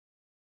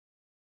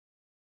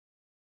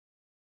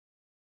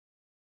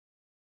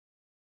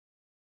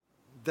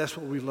That's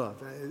what we love.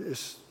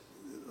 It's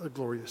a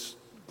glorious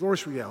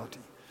reality.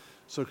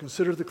 So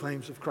consider the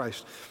claims of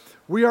Christ.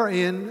 We are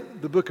in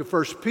the book of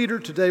 1 Peter.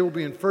 Today we'll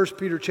be in 1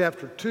 Peter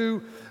chapter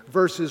 2,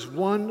 verses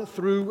 1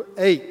 through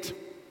 8.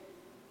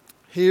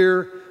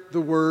 Hear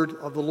the word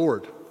of the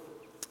Lord.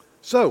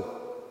 So,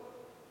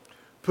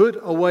 put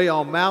away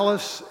all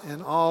malice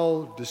and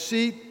all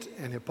deceit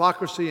and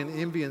hypocrisy and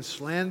envy and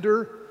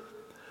slander.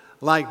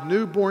 Like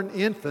newborn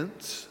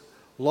infants,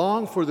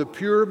 long for the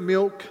pure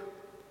milk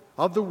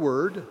of the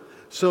word,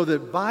 so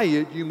that by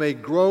it you may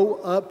grow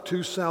up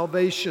to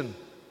salvation,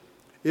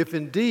 if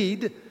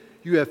indeed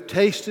you have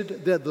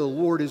tasted that the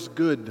Lord is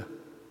good.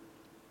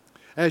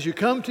 As you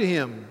come to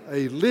him,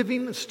 a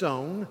living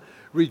stone,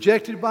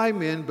 rejected by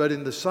men, but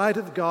in the sight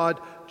of God,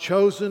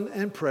 chosen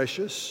and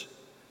precious,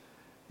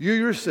 you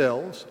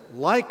yourselves,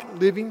 like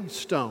living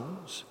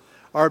stones,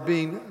 are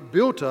being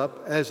built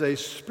up as a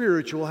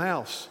spiritual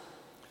house,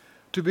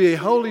 to be a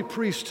holy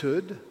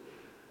priesthood,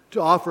 to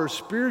offer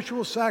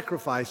spiritual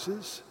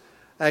sacrifices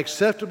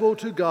acceptable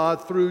to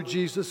God through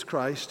Jesus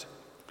Christ.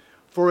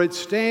 For it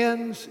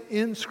stands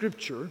in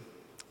Scripture,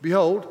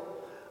 behold,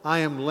 I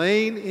am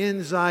laying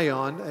in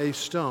Zion a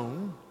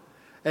stone,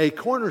 a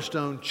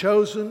cornerstone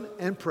chosen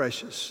and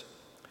precious,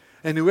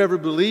 and whoever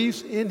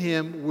believes in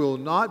him will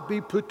not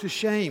be put to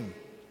shame.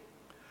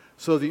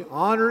 So the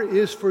honor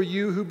is for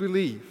you who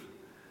believe,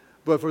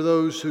 but for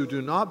those who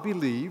do not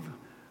believe,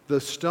 the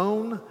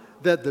stone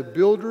that the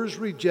builders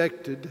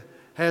rejected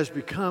has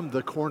become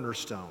the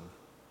cornerstone,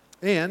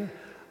 and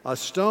a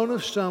stone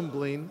of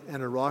stumbling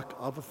and a rock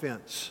of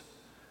offense.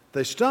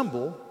 They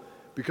stumble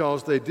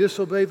because they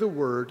disobey the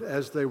word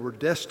as they were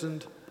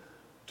destined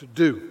to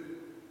do.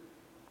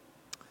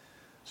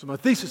 So my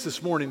thesis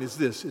this morning is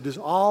this: it is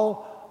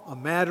all a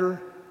matter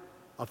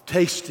of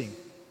tasting,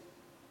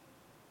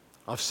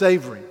 of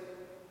savoring,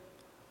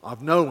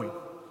 of knowing.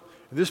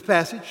 In this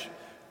passage,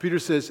 Peter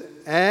says,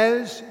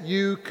 as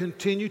you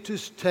continue to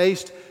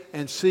taste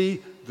and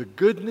see the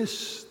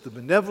goodness, the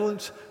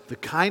benevolence, the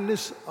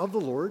kindness of the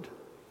Lord,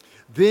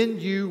 then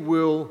you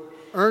will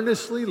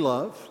earnestly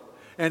love.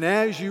 And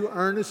as you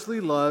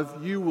earnestly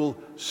love, you will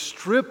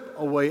strip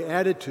away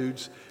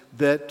attitudes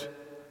that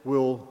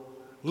will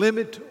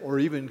limit or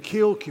even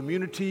kill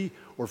community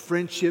or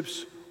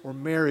friendships or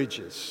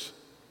marriages.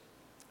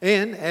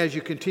 And as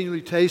you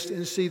continually taste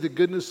and see the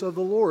goodness of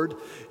the Lord,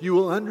 you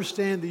will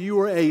understand that you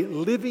are a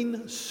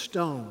living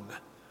stone.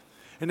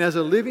 And as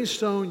a living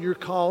stone, you're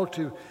called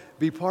to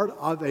be part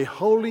of a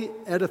holy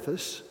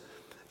edifice,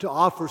 to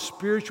offer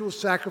spiritual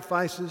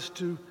sacrifices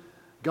to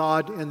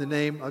God in the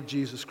name of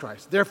Jesus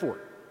Christ. Therefore,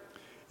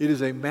 it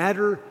is a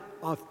matter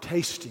of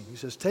tasting. He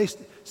says, taste,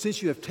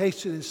 since you have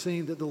tasted and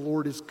seen that the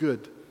Lord is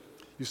good.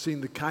 You've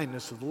seen the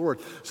kindness of the Lord.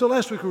 So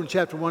last week we were in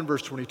chapter 1,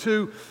 verse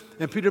 22,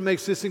 and Peter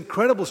makes this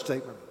incredible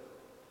statement.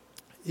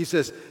 He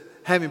says,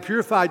 having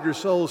purified your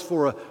souls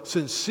for a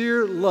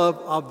sincere love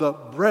of the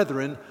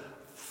brethren,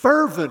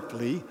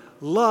 fervently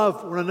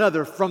love one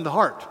another from the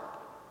heart.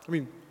 I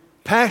mean,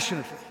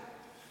 passionately.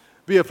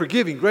 Be a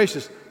forgiving,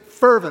 gracious,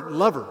 fervent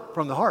lover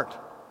from the heart.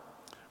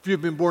 For you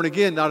have been born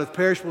again, not of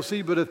perishable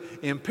seed, but of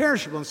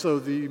imperishable. And so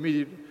the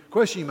immediate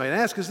question you might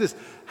ask is this: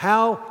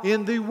 how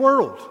in the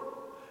world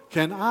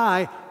can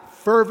I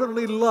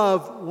fervently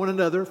love one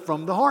another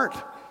from the heart?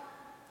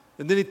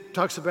 And then he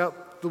talks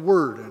about the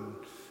word, and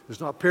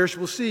there's not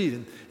perishable seed.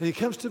 And he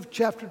comes to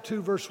chapter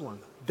 2, verse 1.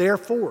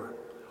 Therefore,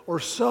 or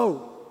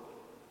so,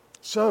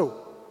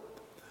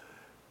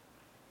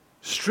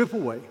 strip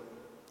away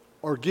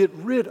or get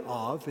rid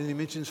of, and he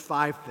mentions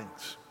 5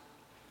 things.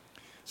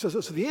 So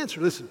the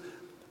answer, listen,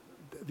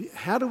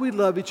 how do we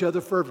love each other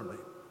fervently?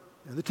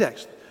 In the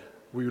text,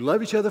 we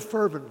love each other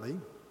fervently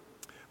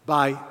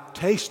by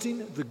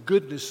tasting the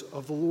goodness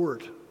of the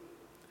Lord.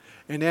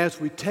 And as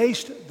we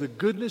taste the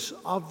goodness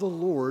of the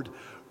Lord,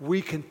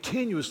 we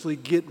continuously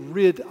get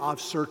rid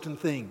of certain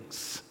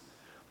things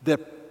that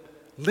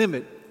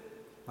limit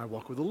my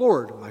walk with the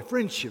Lord, my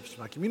friendships,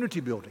 my community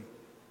building.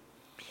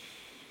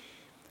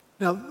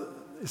 Now,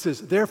 it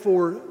says,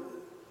 therefore,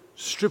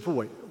 strip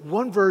away.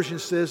 One version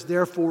says,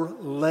 therefore,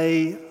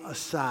 lay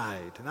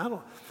aside. And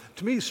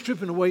to me,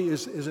 stripping away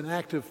is an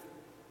act of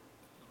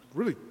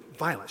really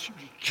violence.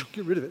 You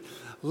get rid of it.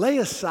 Lay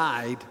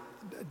aside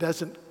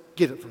doesn't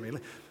get it for me.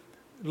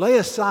 Lay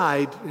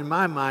aside, in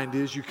my mind,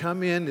 is you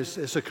come in,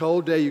 it's a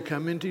cold day, you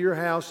come into your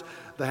house,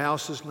 the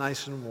house is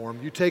nice and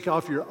warm. You take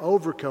off your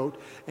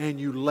overcoat and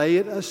you lay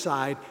it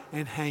aside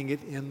and hang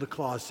it in the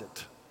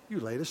closet. You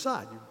lay it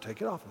aside. You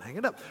take it off and hang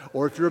it up.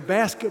 Or if you're a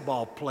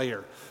basketball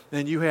player,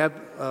 then you have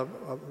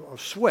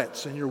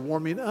sweats and you're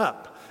warming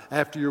up.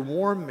 After you're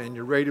warm and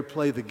you're ready to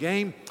play the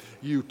game,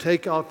 you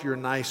take off your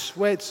nice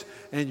sweats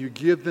and you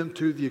give them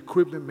to the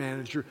equipment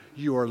manager.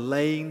 You are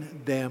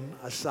laying them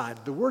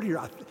aside. The word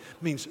here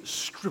means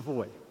strip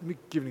away. Let me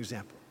give you an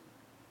example.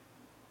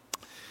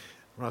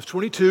 When I was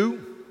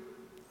 22,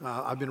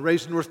 I've been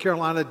raised in North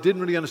Carolina,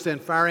 didn't really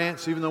understand fire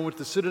ants, even though I went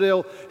to the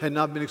Citadel, had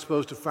not been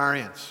exposed to fire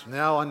ants.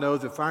 Now I know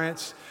that fire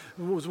ants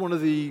was one of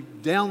the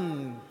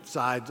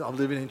downsides of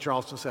living in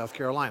Charleston, South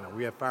Carolina.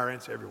 We have fire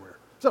ants everywhere.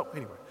 So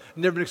anyway,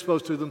 never been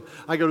exposed to them.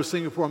 I go to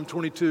Singapore. I'm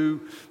 22.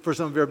 First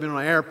time I've ever been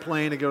on an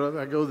airplane. I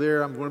go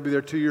there. I'm going to be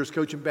there 2 years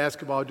coaching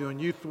basketball, doing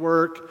youth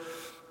work.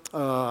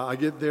 I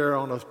get there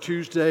on a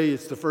Tuesday.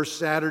 It's the first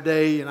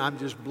Saturday, and I'm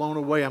just blown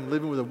away. I'm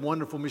living with a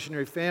wonderful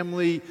missionary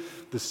family.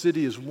 The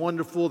city is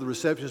wonderful. The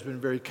reception has been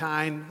very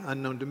kind,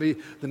 unknown to me.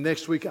 The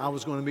next week, I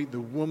was going to meet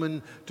the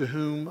woman to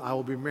whom I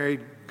will be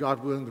married,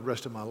 God willing, the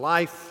rest of my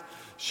life.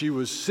 She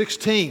was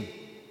 16,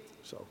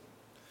 so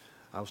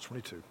I was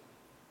 22.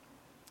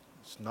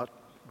 It's not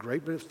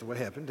great, but it's the way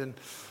it happened. And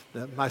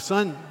my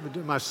son,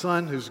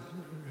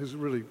 who's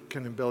really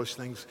can embellish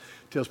things,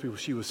 tells people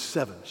she was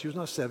 7. She was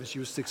not 7. She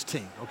was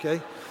 16. Okay.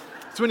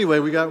 So anyway,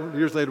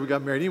 years later we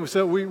got married. Anyway,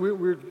 so we're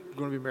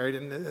going to be married,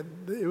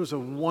 and it was a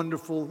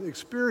wonderful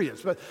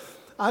experience. But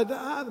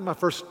my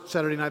first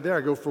Saturday night there,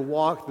 I go for a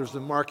walk. There's the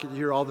market. You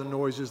hear all the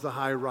noises, the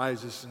high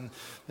rises,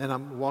 and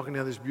I'm walking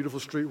down this beautiful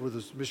street where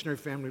this missionary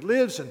family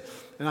lives, and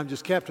I'm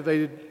just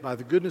captivated by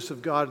the goodness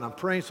of God, and I'm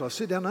praying. So I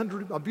sit down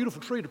under a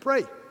beautiful tree to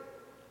pray.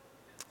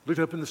 Looked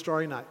up in the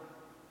starry night.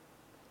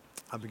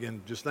 I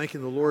began just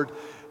thanking the Lord,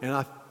 and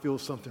I feel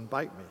something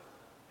bite me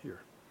here,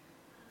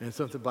 and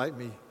something bite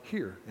me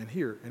here, and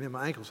in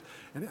my ankles.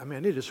 And I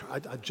mean,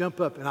 I jump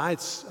up, and I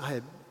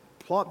had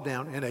plopped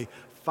down in a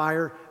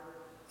fire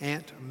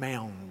ant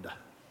mound,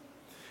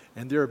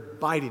 and they're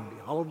biting me.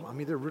 All of them. I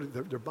mean, they're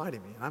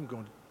biting me, and I'm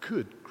going,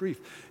 good grief.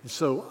 And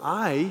so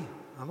I'm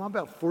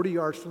about 40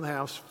 yards from the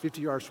house,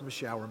 50 yards from the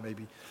shower,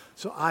 maybe.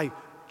 So I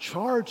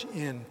charge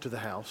into the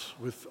house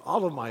with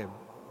all of my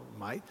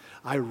might.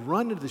 I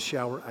run into the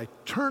shower, I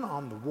turn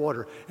on the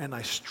water, and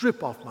I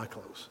strip off my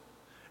clothes.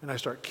 And I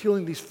start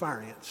killing these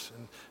fire ants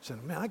and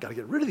saying, man, I got to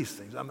get rid of these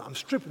things. I'm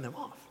stripping them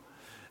off.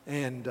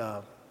 And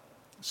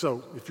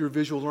so if you're a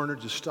visual learner,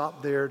 just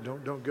stop there.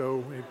 Don't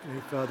go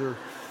any further.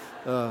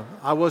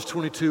 I was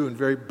 22 and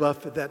very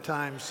buff at that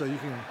time, so you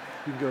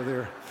can go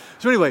there.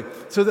 So anyway,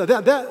 so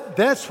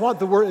that's what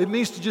the word, it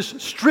means to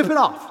just strip it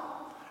off.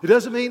 It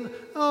doesn't mean,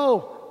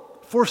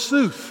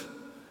 forsooth,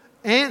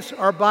 ants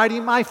are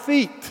biting my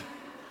feet.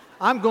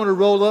 I'm going to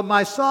roll up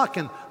my sock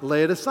and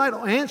lay it aside.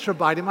 Ants are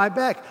biting my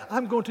back.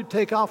 I'm going to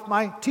take off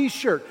my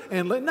T-shirt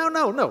and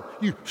no.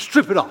 You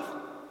strip it off.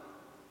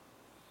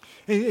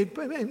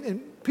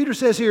 And Peter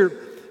says here,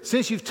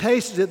 since you've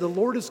tasted it, the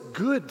Lord is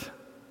good.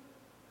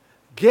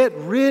 Get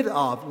rid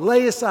of,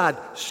 lay aside,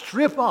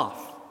 strip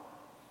off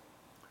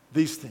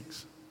these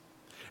things.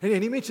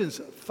 And he mentions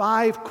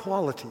 5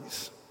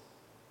 qualities.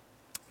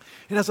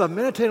 And as I've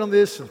meditated on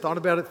this and thought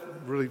about it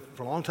really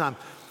for a long time,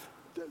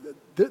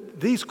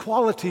 these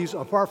qualities,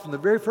 apart from the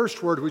very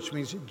first word, which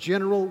means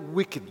general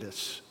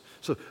wickedness.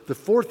 So the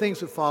 4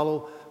 things that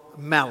follow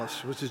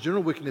malice, which is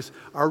general wickedness,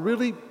 are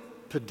really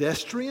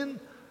pedestrian,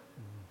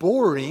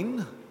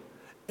 boring,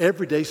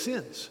 everyday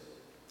sins.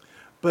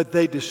 But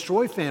they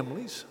destroy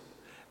families.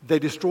 They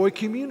destroy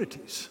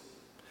communities.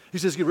 He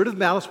says, get rid of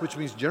malice, which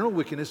means general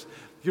wickedness.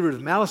 Get rid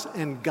of malice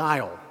and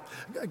guile.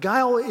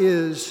 Guile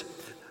is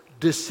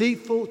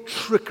deceitful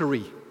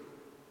trickery.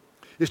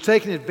 It's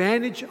taking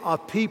advantage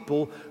of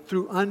people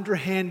through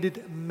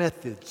underhanded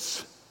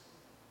methods.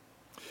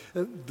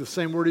 The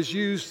same word is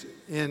used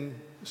in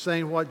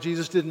saying what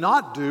Jesus did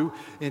not do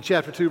in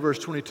chapter 2, verse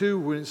 22,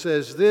 when it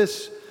says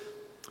this,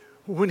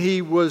 when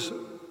he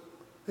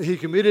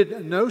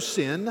committed no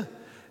sin,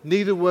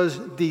 neither was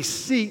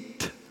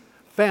deceit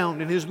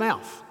found in his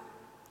mouth.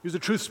 He was a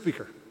truth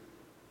speaker.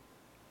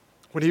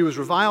 When he was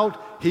reviled,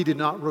 he did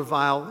not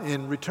revile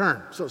in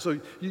return. So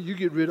you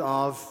get rid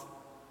of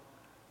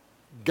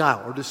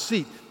guile or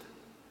deceit.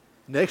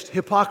 Next,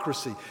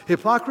 hypocrisy.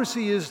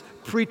 Hypocrisy is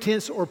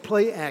pretense or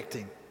play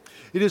acting.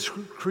 It is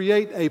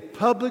create a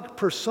public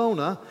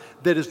persona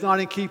that is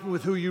not in keeping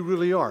with who you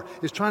really are.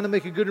 It's trying to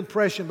make a good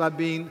impression by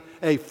being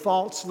a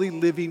falsely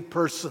living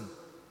person.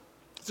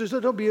 So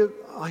don't be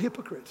a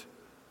hypocrite.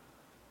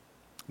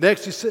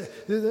 Next,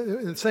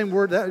 in the same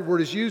word, that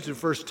word is used in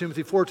 1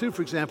 Timothy 4:2,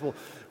 for example,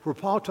 where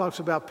Paul talks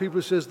about people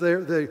who says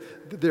they're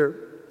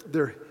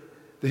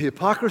the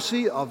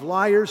hypocrisy of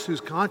liars whose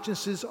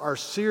consciences are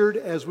seared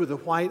as with a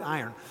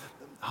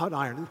hot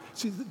iron.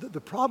 See,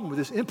 the problem with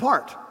this, in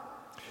part,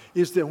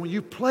 is that when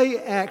you play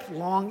act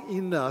long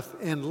enough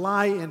and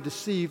lie and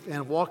deceive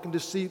and walk in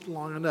deceit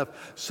long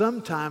enough,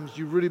 sometimes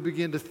you really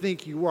begin to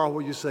think you are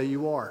what you say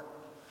you are.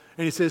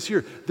 And he says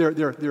here,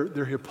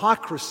 their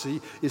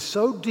hypocrisy is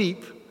so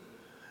deep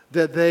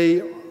that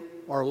they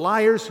are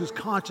liars whose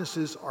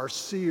consciences are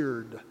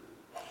seared.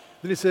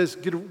 Then he says,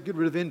 get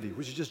rid of envy,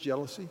 which is just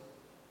jealousy.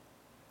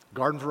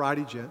 Garden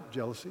variety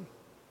jealousy.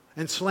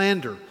 And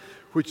slander,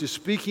 which is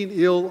speaking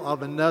ill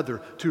of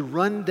another, to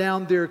run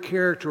down their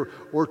character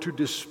or to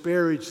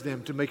disparage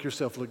them to make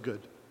yourself look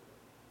good.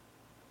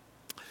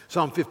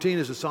 Psalm 15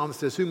 is a psalm that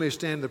says, who may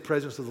stand in the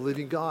presence of the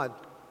living God?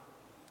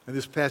 And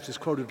this passage is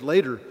quoted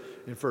later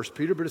in 1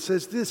 Peter, but it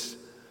says this,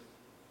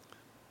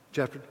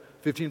 chapter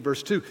 15,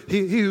 verse 2,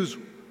 he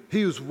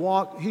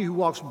who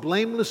walks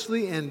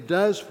blamelessly and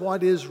does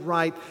what is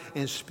right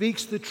and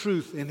speaks the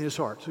truth in his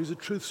heart. So he's a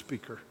truth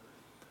speaker.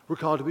 We're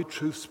called to be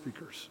truth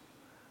speakers.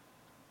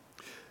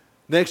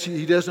 Next,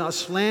 he does not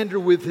slander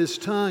with his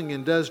tongue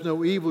and does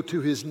no evil to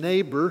his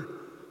neighbor.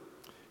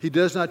 He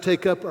does not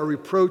take up a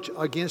reproach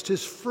against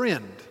his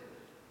friend.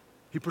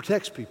 He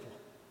protects people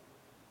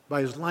by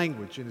his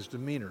language and his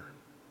demeanor.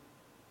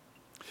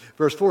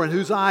 Verse 4, in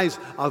whose eyes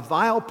a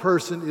vile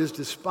person is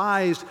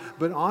despised,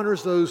 but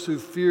honors those who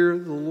fear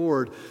the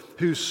Lord,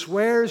 who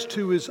swears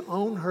to his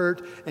own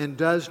hurt and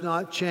does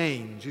not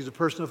change. He's a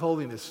person of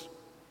holiness.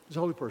 He's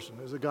a holy person.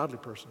 He's a godly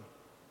person.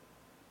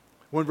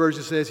 One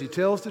version says he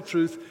tells the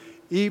truth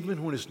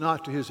even when it's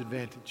not to his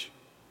advantage.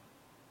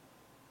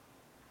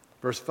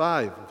 Verse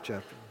 5 of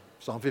chapter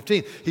Psalm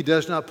 15, he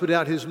does not put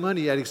out his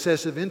money at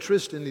excessive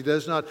interest, and he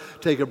does not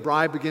take a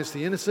bribe against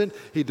the innocent.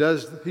 He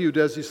who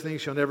does these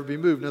things shall never be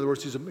moved. In other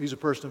words, he's a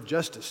person of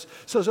justice.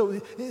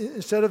 So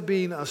instead of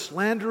being a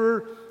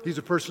slanderer, he's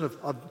a person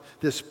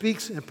that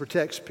speaks and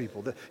protects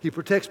people. He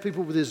protects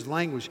people with his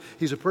language.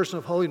 He's a person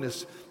of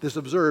holiness that's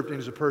observed, and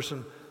he's a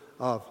person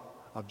of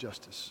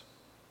justice.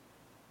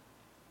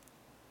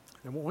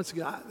 And once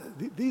again,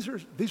 these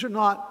are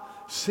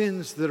not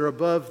sins that are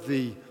above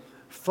the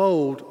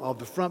fold of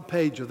the front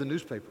page of the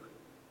newspaper.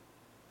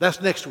 That's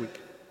next week.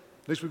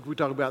 Next week we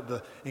talk about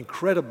the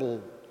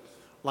incredible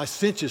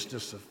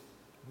licentiousness of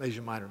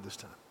Asia Minor this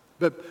time.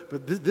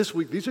 But this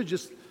week, these are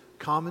just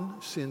common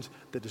sins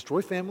that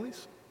destroy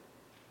families,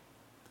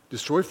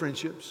 destroy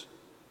friendships,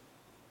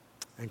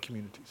 and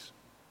communities.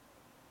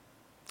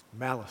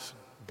 Malice,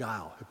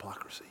 guile,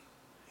 hypocrisy,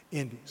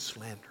 envy,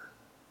 slander.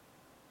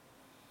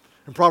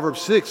 In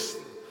Proverbs 6,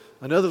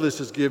 another list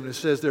is given. It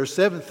says there are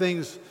 6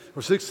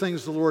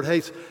 things the Lord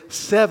hates.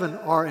 7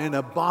 are an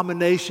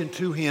abomination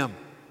to him.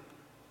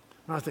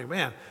 And I think,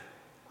 man,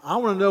 I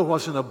want to know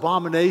what's an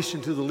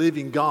abomination to the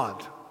living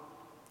God.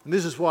 And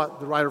this is what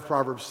the writer of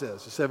Proverbs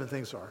says. The 7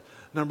 things are.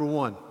 Number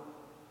 1,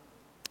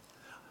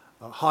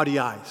 haughty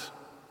eyes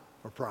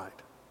or pride.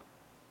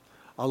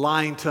 A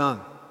lying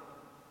tongue.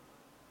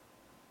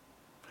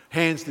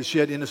 Hands that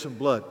shed innocent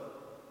blood.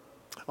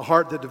 A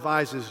heart that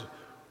devises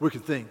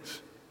wicked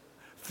things.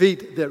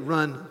 Feet that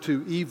run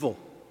to evil.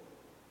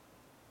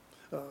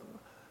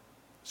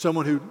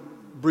 Someone who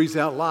breathes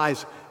out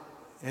lies.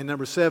 And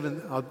number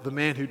 7, the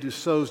man who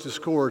sows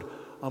discord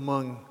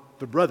among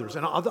the brothers.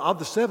 And of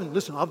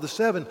the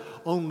 7,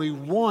 only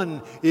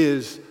 1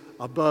 is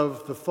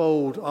above the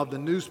fold of the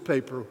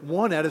newspaper.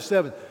 1 out of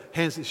 7,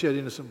 hands that shed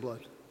innocent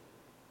blood.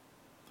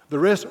 The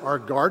rest are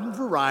garden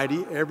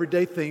variety,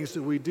 everyday things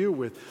that we deal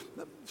with.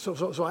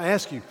 So I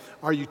ask you,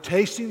 are you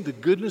tasting the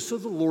goodness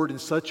of the Lord in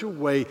such a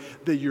way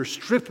that you're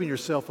stripping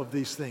yourself of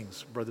these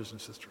things, brothers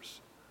and sisters?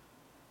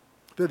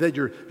 That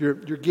you're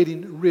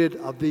getting rid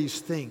of these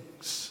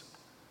things.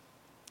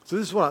 So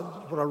this is what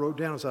I wrote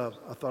down as I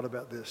thought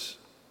about this.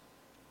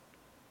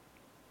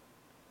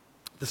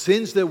 The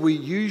sins that we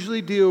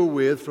usually deal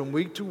with from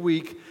week to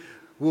week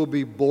will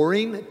be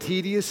boring,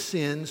 tedious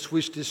sins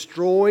which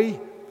destroy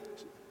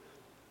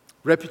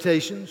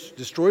reputations,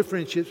 destroy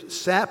friendships,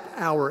 sap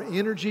our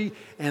energy,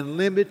 and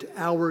limit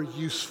our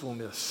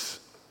usefulness.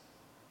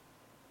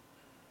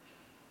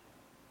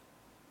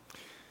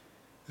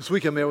 This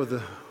week I met with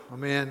a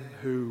man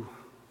who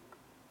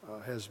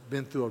has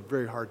been through a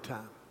very hard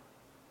time.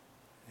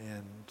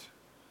 And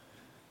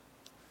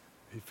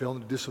he fell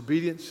into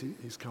disobedience.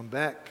 He's come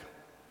back.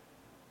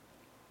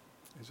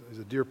 He's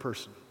a dear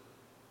person.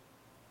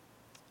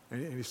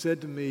 And he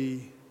said to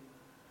me,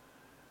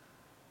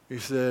 he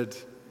said,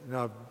 you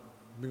know,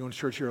 I've been going to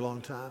church here a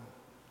long time.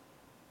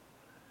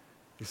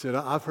 He said,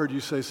 I've heard you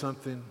say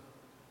something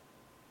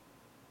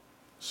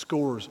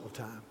scores of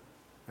times,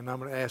 and I'm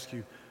going to ask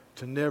you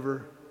to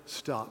never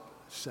stop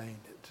saying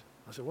it.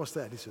 I said, what's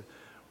that? He said,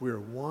 we're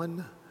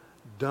one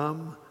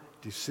dumb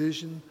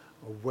decision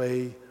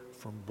away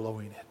from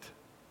blowing it.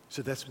 He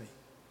said, that's me.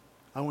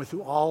 I went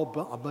through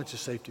a bunch of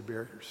safety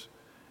barriers,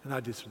 and I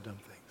did some dumb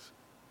things.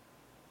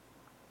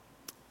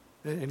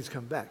 And he's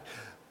come back.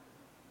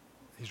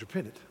 He's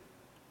repented.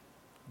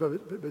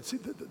 But see,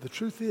 the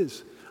truth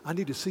is, I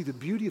need to see the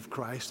beauty of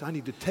Christ. I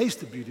need to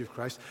taste the beauty of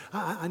Christ.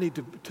 I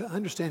need to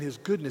understand His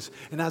goodness.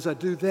 And as I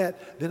do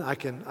that, then I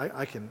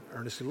can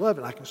earnestly love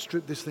it. I can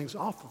strip these things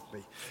off of me.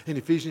 In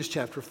Ephesians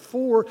chapter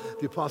 4,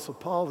 the Apostle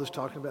Paul is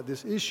talking about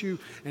this issue,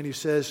 and he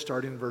says,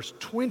 starting in verse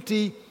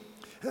 20,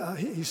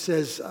 he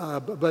says,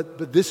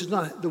 but this is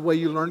not the way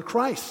you learn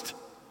Christ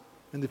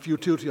and the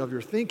futility of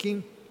your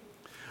thinking.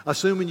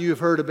 Assuming you have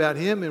heard about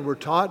Him and were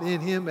taught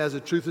in Him as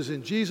the truth is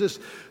in Jesus,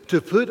 to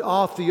put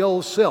off the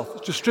old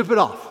self, to strip it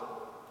off,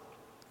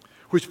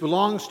 which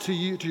belongs to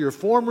you, to your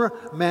former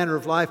manner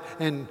of life,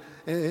 and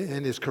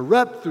is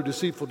corrupt through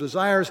deceitful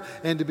desires,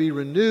 and to be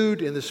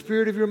renewed in the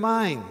spirit of your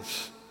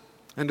minds,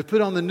 and to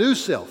put on the new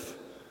self,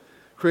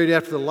 created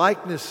after the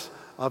likeness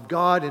of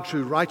God in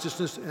true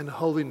righteousness and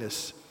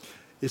holiness.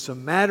 It's a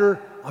matter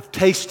of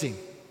tasting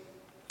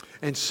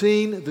and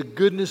seeing the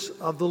goodness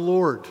of the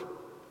Lord.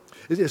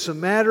 It's a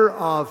matter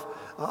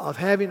of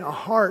having a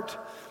heart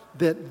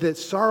that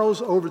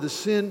sorrows over the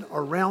sin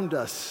around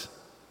us.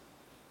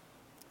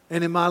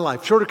 And in my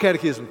life, Shorter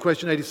Catechism,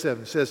 question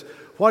 87, says,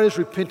 what is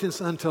repentance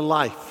unto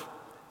life?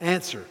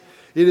 Answer,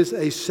 It is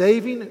a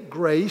saving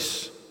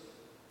grace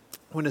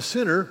when a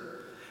sinner,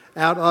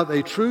 out of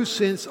a true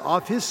sense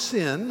of his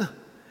sin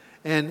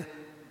and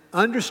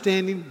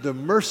understanding the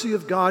mercy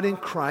of God in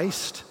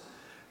Christ,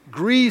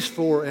 grieves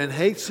for and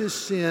hates his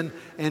sin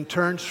and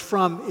turns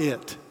from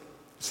it.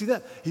 See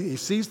that? He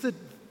sees the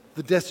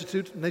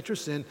destitute nature of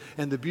sin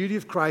and the beauty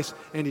of Christ,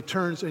 and he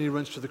turns and he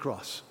runs to the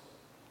cross.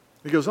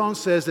 He goes on and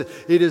says that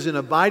it is an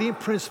abiding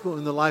principle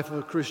in the life of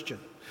a Christian,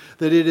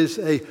 that it is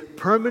a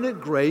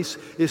permanent grace,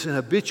 it's an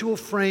habitual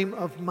frame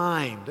of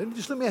mind. And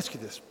just let me ask you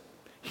this.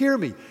 Hear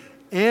me.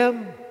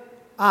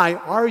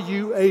 Are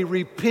you a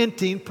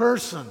repenting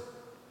person?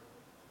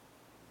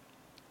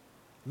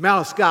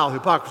 Malice, guile,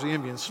 hypocrisy,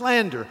 envy, and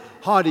slander,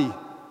 haughty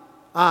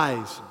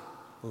eyes,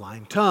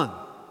 lying tongue,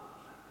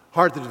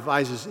 heart that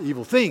devises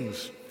evil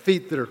things,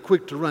 feet that are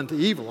quick to run to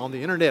evil on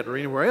the internet or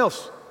anywhere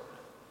else,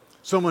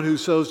 someone who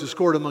sows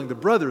discord among the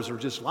brothers or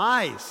just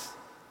lies.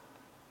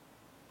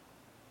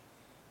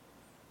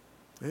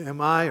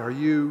 Are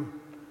you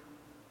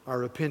a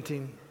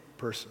repenting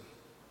person?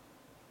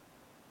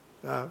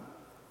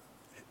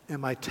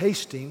 Am I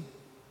tasting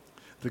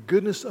the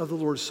goodness of the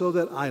Lord so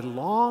that I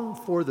long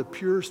for the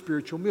pure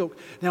spiritual milk?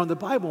 Now, in the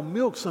Bible,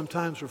 milk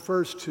sometimes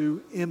refers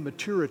to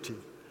immaturity.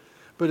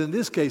 But in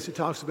this case, it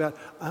talks about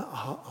a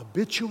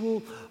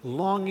habitual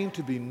longing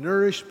to be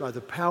nourished by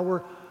the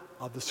power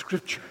of the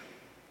Scripture.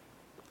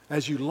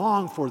 As you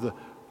long for the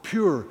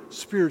pure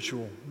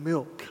spiritual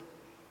milk.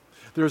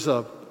 There's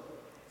a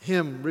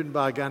hymn written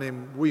by a guy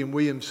named William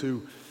Williams,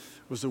 who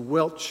was a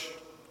Welsh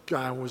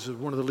guy and was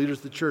one of the leaders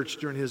of the church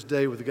during his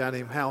day, with a guy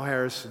named Hal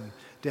Harris and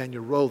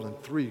Daniel Rowland,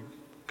 three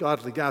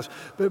godly guys.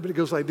 But it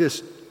goes like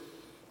this.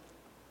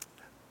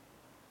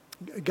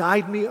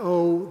 Guide me,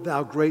 O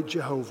thou great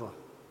Jehovah,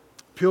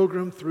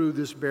 pilgrim through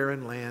this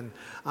barren land.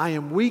 I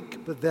am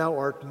weak, but thou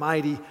art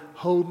mighty.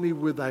 Hold me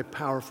with thy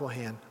powerful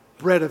hand.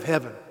 Bread of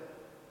heaven,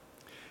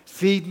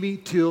 feed me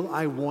till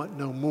I want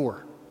no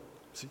more.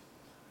 See,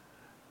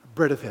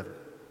 bread of heaven.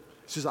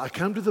 He says, I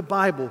come to the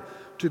Bible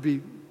to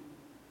be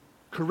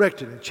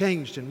corrected and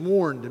changed and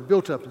warned and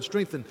built up and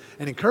strengthened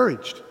and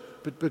encouraged.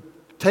 But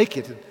take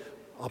it and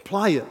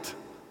apply it.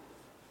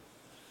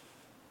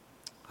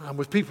 I'm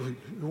with people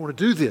who want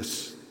to do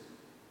this.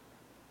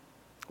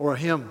 Or a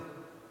hymn,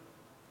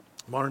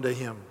 modern day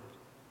hymn,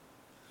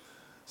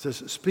 says,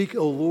 speak,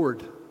 O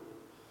Lord,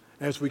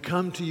 as we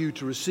come to you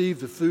to receive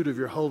the food of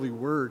your holy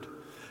word.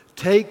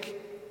 Take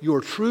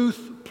your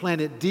truth,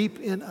 plant it deep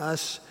in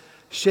us,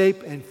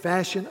 shape and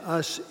fashion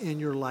us in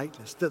your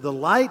likeness, that the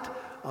light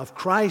of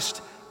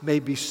Christ may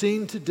be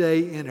seen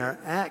today in our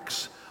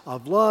acts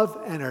of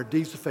love and our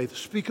deeds of faith.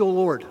 Speak, O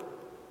Lord,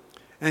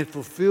 and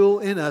fulfill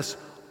in us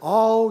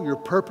all your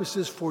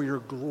purposes for your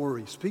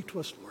glory. Speak to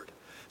us, Lord.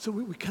 So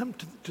we come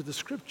to the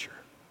Scripture.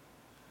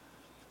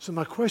 So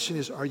my question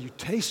is, are you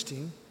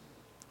tasting,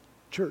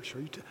 church,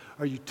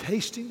 are you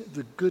tasting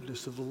the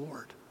goodness of the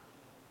Lord?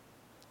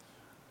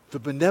 The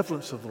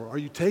benevolence of the Lord? Are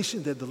you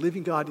tasting that the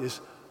living God is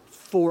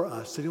for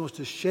us, that he wants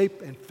to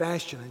shape and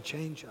fashion and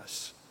change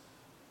us?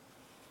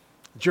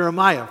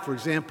 Jeremiah, for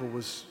example,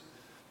 was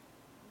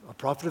a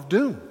prophet of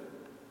doom.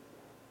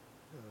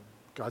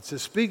 God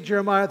says, speak,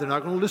 Jeremiah. They're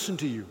not going to listen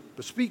to you,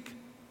 but speak,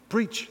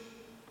 preach.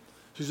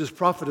 So he's this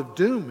prophet of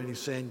doom, and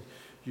he's saying,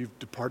 you've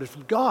departed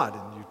from God,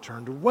 and you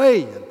turned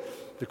away. And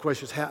the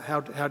question is,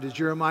 how did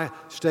Jeremiah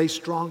stay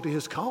strong to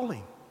his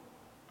calling?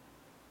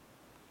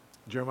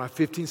 Jeremiah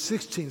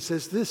 15:16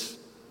 says this,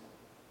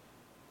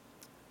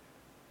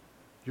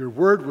 your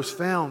word was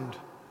found,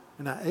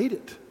 and I ate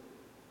it.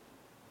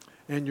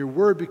 And your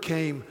word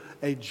became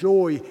a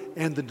joy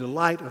and the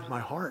delight of my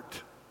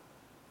heart.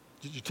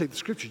 You take the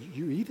Scripture,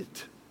 you eat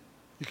it.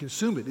 You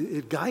consume it.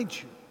 It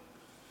guides you.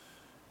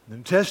 In the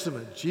New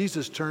Testament,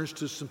 Jesus turns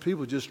to some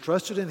people who just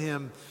trusted in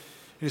him. And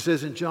he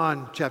says in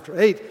John chapter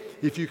 8,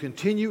 if you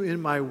continue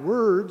in my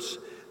words,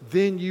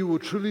 then you will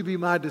truly be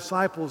my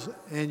disciples,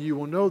 and you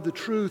will know the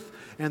truth,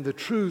 and the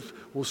truth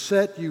will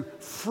set you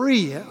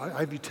free.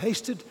 Have you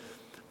tasted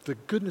the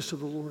goodness of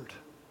the Lord?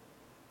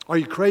 Are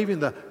you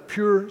craving the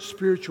pure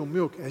spiritual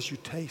milk as you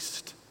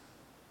taste?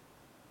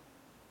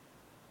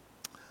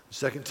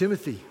 2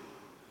 Timothy,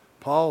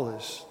 Paul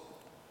is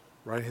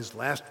writing his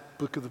last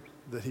book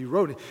that he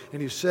wrote,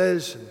 and he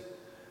says in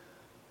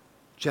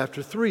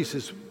chapter 3, he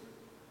says,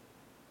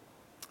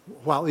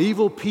 while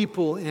evil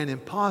people and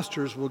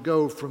impostors will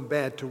go from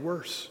bad to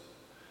worse,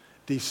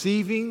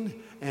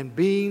 deceiving and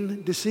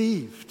being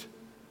deceived.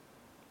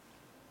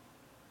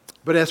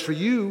 But as for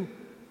you,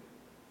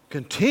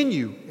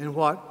 continue in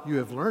what you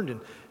have learned and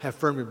have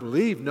firmly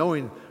believed,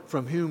 knowing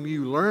from whom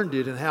you learned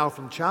it and how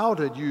from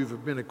childhood you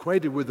have been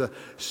acquainted with the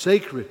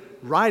sacred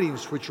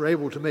writings which are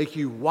able to make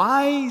you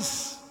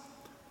wise,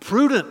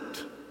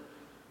 prudent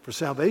for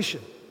salvation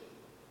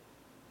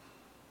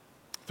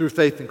through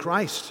faith in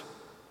Christ.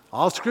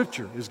 All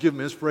Scripture is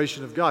given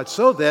inspiration of God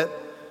so that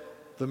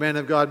the man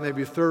of God may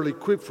be thoroughly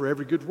equipped for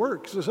every good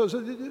work. So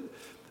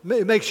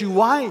it makes you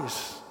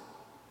wise.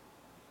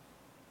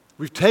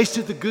 We've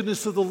tasted the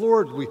goodness of the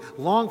Lord. We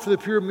long for the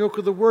pure milk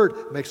of the Word.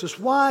 It makes us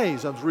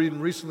wise. I was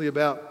reading recently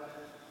about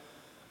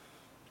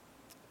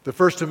The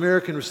first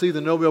American received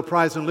the Nobel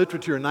Prize in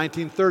Literature in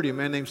 1930, a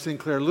man named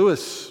Sinclair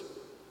Lewis.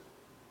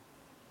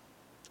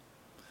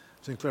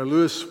 Sinclair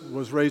Lewis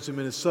was raised in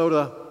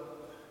Minnesota,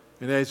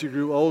 and as he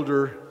grew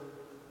older,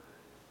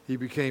 he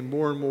became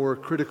more and more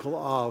critical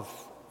of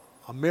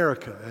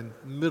America and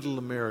Middle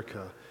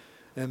America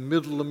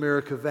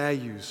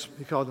values.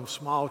 He called them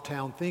small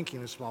town thinking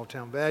and small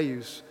town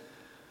values.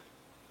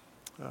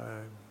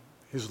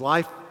 His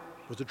life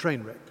was a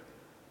train wreck.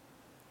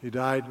 He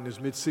died in his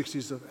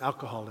mid-60s of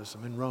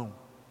alcoholism in Rome.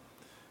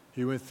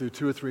 He went through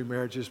 2 or 3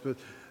 marriages, but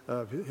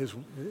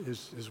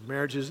his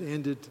marriages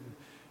ended.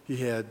 He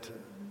had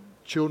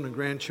children and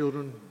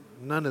grandchildren.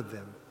 None of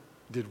them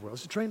did well.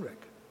 It's a train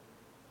wreck.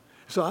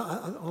 So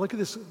I look at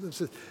this, it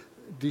says,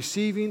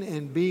 deceiving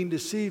and being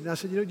deceived. And I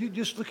said, you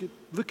just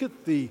look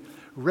at the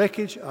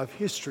wreckage of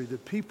history, the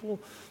people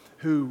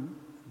who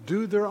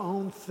do their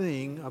own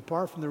thing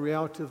apart from the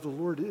reality of the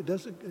Lord. It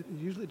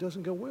usually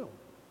doesn't go well.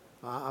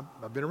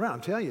 I've been around.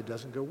 I'm telling you, it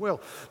doesn't go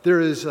well.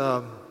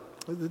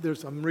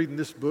 I'm reading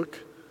this book.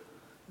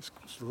 It's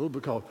a little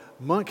book called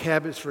Monk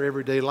Habits for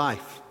Everyday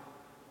Life.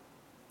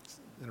 It's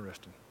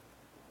interesting.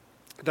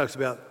 It talks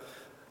about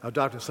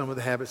adopting some of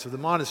the habits of the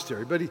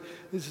monastery. But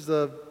this is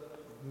an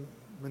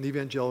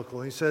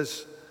evangelical. He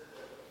says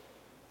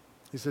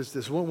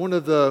this. I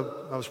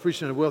was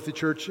preaching in a wealthy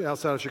church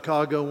outside of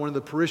Chicago. One of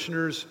the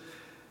parishioners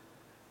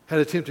had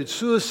attempted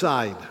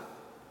suicide.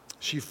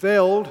 She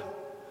failed.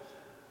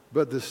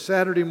 But the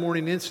Saturday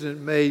morning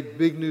incident made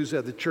big news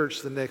at the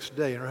church the next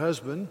day. And her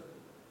husband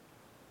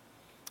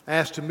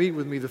asked to meet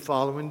with me the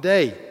following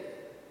day.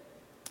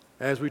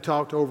 As we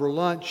talked over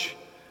lunch,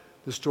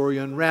 the story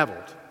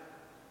unraveled.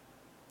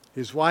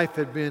 His wife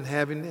had been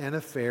having an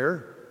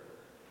affair.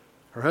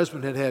 Her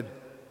husband had had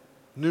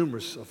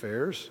numerous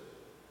affairs.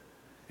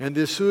 And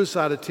this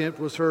suicide attempt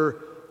was her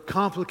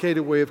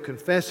complicated way of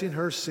confessing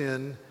her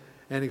sin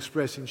and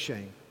expressing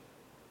shame.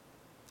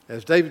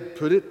 As David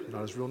put it,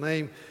 not his real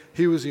name,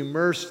 he was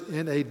immersed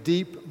in a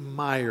deep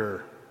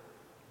mire.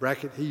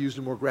 Bracket, he used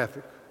a more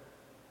graphic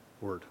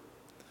word.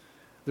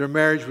 Their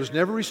marriage was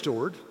never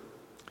restored,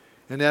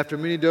 and after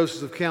many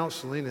doses of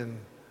counseling and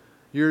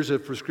years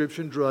of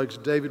prescription drugs,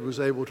 David was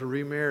able to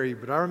remarry.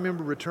 But I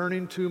remember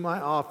returning to my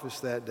office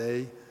that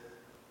day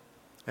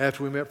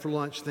after we met for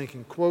lunch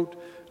thinking,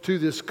 quote, to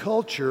this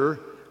culture,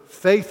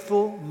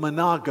 faithful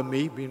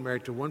monogamy, being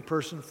married to one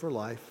person for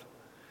life,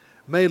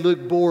 may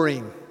look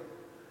boring,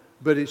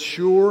 but it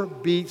sure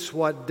beats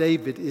what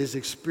David is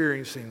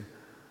experiencing.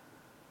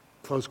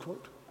 Close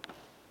quote.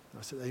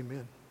 I said,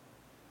 amen.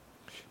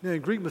 Now,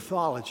 in Greek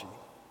mythology,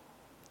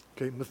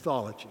 so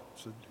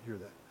hear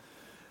that.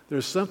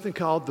 There's something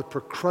called the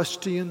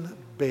Procrustean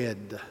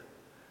bed.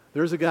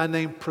 There's a guy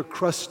named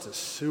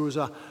Procrustes who was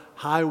a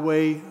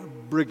highway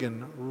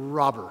brigand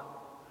robber.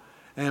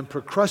 And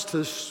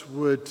Procrustes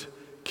would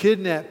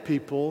kidnap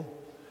people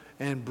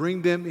and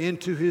bring them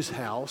into his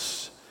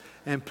house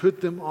and put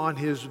them on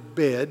his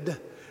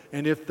bed.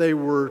 And if they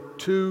were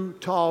too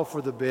tall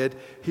for the bed,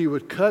 he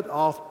would cut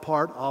off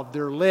part of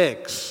their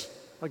legs.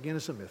 Again,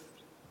 it's a myth.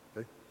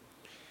 Okay?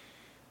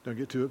 Don't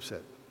get too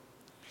upset.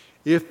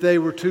 If they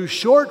were too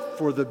short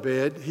for the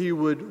bed, he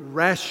would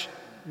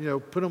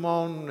put them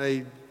on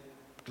a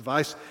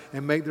device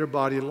and make their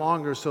body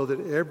longer so that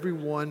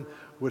everyone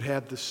would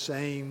have the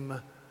same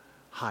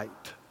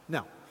height.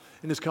 Now,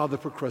 and it's called the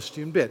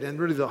Procrustean bed. And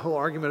really the whole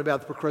argument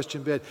about the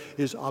Procrustean bed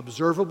is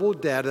observable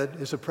data.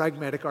 It's a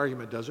pragmatic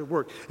argument. Does it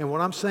work? And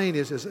what I'm saying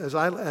is as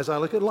I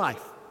look at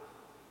life,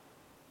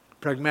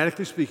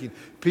 pragmatically speaking,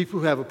 people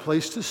who have a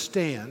place to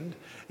stand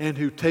and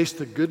who taste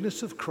the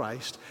goodness of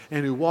Christ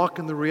and who walk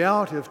in the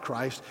reality of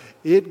Christ,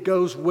 it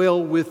goes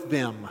well with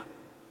them.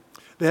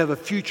 They have a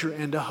future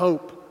and a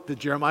hope that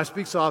Jeremiah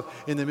speaks of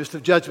in the midst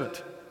of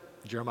judgment.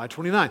 Jeremiah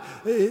 29.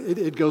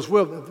 It goes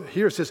well.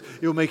 Here it says,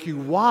 it will make you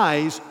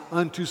wise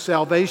unto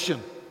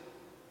salvation.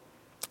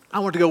 I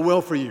want to go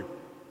well for you.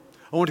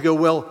 I want to go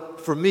well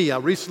for me. I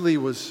recently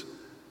was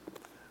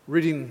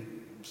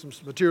reading some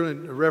material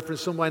in reference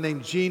to somebody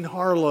named Jean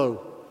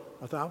Harlow.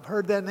 I thought, I've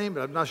heard that name,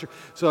 but I'm not sure.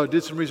 So I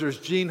did some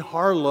research. Jean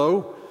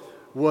Harlow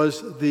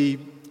was the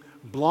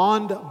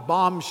blonde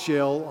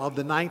bombshell of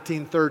the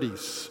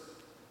 1930s.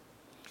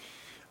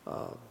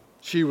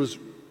 She was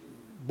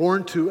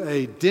born to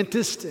a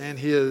dentist and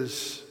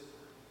his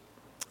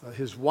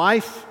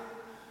wife,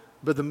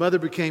 but the mother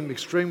became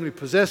extremely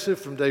possessive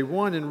from day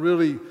one and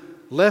really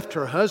left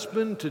her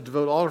husband to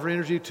devote all of her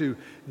energy to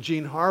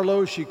Jean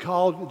Harlow. She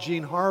called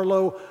Jean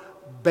Harlow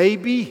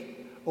baby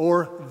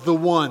or the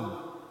one.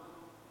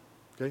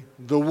 Okay,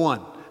 the one.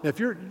 Now, if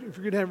you're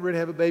going to ready to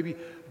have a baby,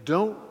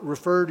 don't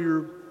refer to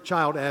your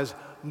child as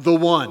the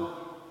one.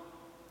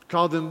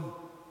 Call them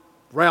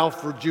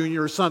Ralph or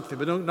Junior or something,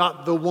 but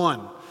not the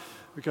one,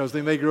 because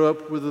they may grow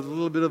up with a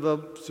little bit of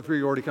a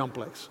superiority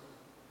complex.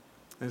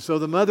 And so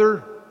the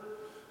mother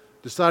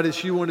decided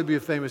she wanted to be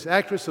a famous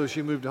actress, so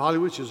she moved to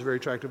Hollywood. She was a very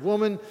attractive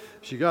woman.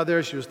 She got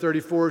there. She was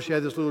 34. She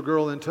had this little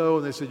girl in tow,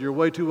 and they said, you're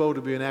way too old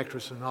to be an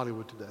actress in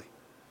Hollywood today.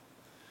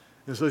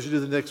 And so she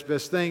did the next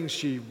best thing.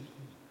 She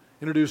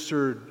introduced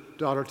her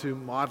daughter to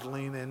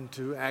modeling and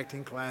to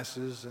acting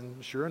classes,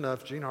 and sure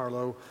enough, Jean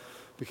Harlow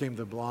became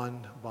the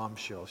blonde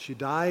bombshell. She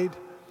died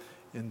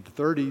in the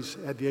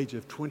 30s at the age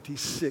of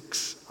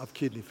 26 of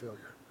kidney failure.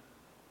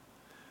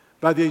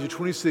 By the age of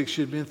 26,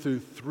 she'd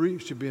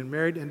been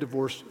married and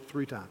divorced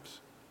 3 times.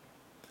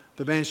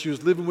 The man she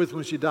was living with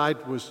when she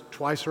died was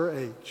twice her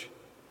age.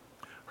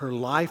 Her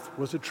life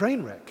was a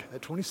train wreck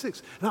at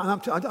 26. Now,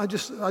 I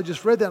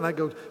just read that and I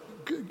go,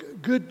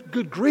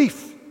 good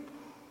grief.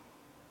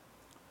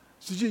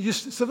 So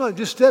sometimes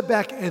just step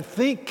back and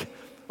think.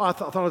 I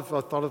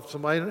thought of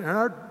somebody in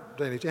our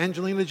day and age.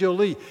 Angelina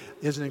Jolie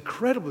is an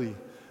incredibly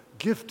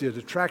gifted,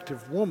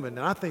 attractive woman,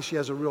 and I think she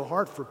has a real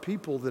heart for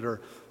people that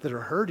are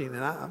hurting.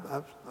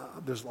 And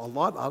there's a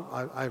lot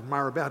I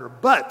admire about her.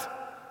 But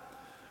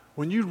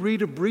when you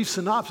read a brief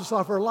synopsis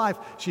of her life,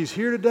 she's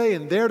here today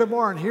and there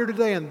tomorrow, and here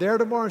today and there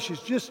tomorrow. And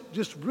she's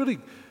just really,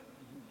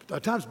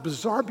 at times,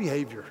 bizarre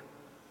behavior.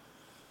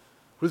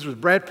 Whether it was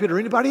Brad Pitt or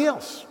anybody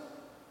else.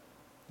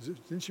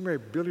 Didn't she marry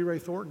Billy Ray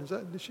Thornton?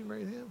 Did she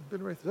marry him?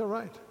 Billy Ray, is that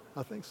right?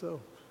 I think so.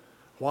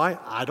 Why?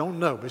 I don't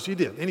know, but she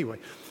did. Anyway,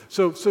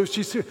 so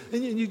she's here.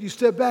 And you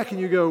step back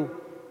and you go,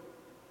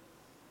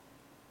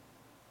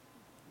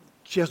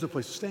 she has no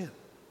place to stand.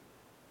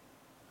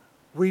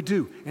 We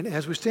do. And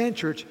as we stand,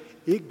 church,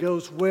 it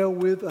goes well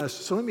with us.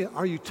 So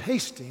are you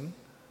tasting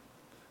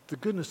the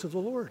goodness of the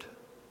Lord?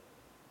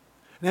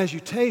 And as you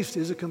taste,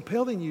 is it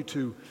compelling you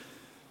to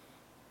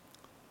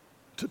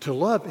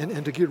love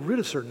and to get rid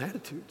of certain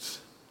attitudes?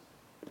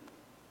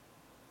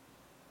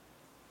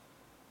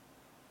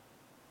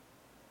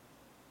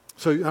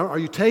 So are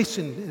you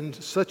tasting in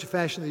such a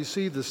fashion that you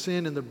see the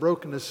sin and the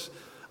brokenness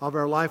of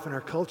our life and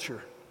our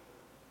culture?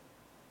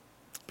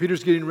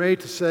 Peter's getting ready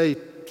to say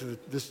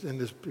in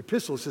this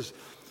epistle, he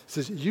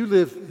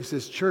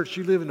says, church,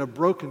 you live in a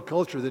broken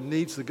culture that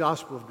needs the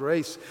gospel of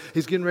grace.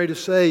 He's getting ready to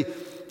say,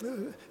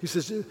 he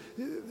says,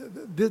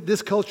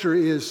 this culture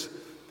is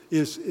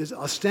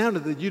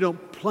astounded that you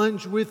don't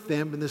plunge with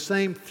them in the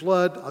same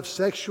flood of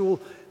sexual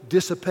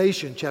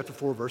dissipation, chapter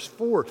 4, verse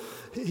 4.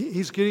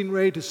 He's getting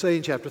ready to say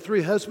in chapter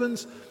 3,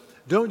 husbands,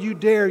 don't you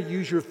dare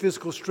use your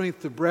physical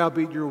strength to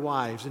browbeat your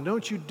wives, and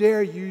don't you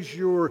dare use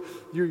your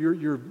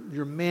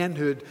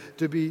manhood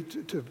to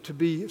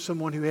be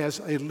someone who has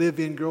a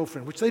live-in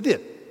girlfriend, which they did.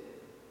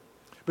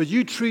 But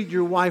you treat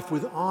your wife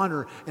with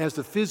honor as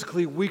the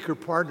physically weaker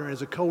partner,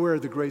 as a co-heir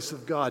of the grace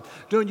of God.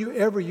 Don't you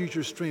ever use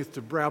your strength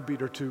to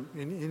browbeat or to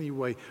in any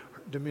way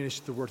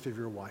diminish the worth of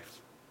your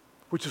wife,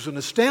 which is an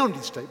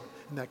astounding statement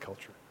in that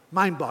culture,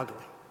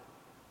 mind-boggling.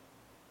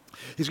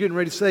 He's getting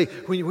ready to say,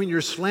 when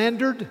you're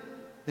slandered,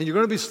 and you're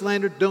going to be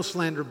slandered, don't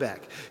slander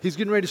back. He's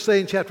getting ready to say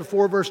in chapter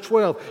 4, verse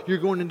 12, you're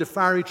going into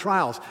fiery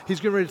trials. He's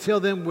getting ready to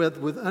tell them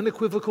with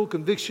unequivocal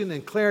conviction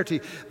and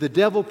clarity, the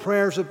devil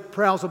prowls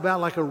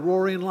about like a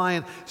roaring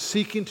lion,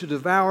 seeking to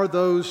devour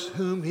those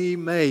whom he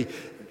may.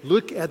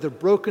 Look at the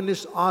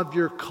brokenness of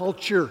your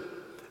culture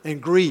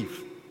and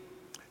grieve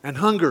and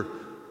hunger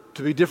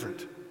to be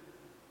different.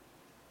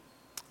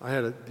 I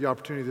had the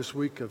opportunity this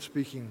week of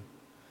speaking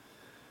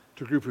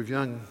to a group of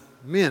young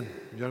men,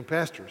 young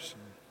pastors.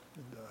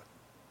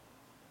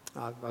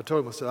 I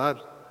told him, I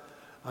said,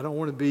 I don't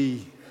want to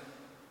be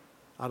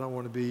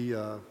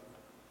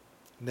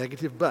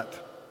negative,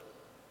 but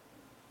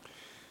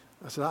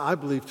I said, I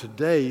believe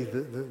today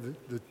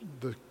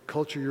the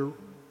culture you're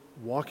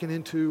walking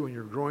into and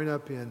you're growing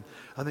up in,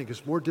 I think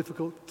it's more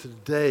difficult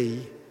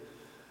today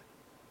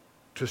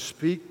to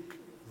speak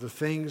the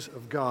things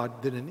of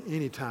God than in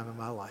any time in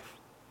my life.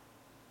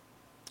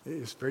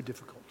 It's very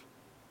difficult.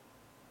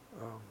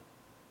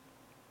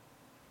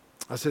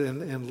 I said,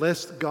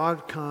 unless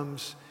God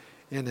comes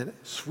in a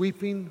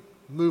sweeping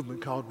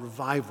movement called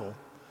revival,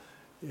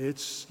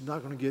 it's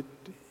not going to get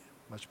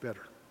much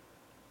better.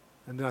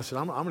 And then I said,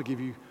 I'm going to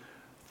give you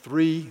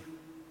 3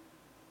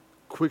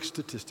 quick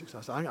statistics.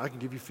 I said, I can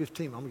give you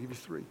 15. I'm going to give you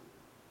 3.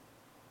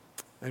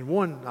 And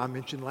one I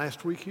mentioned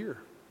last week here.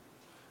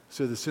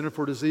 So the Center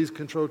for Disease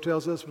Control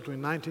tells us between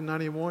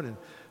 1991 and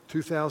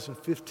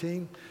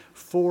 2015,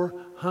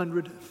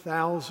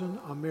 400,000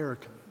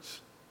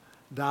 Americans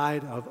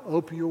died of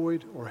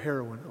opioid or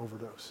heroin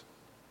overdose.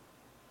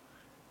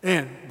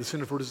 And the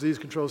Center for Disease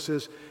Control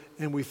says,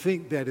 and we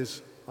think that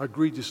is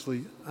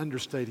egregiously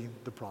understating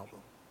the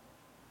problem.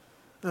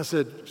 And I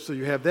said, so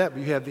you have that, but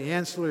you have the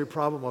ancillary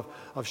problem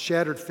of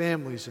shattered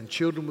families and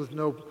children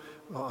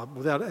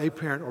without a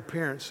parent or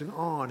parents, and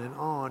on and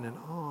on and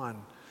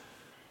on.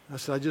 I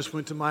said, I just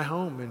went to my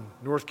home in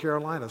North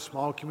Carolina, a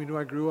small community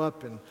where I grew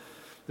up, and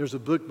there's a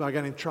book by a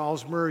guy named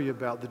Charles Murray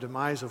about the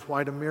demise of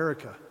white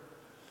America.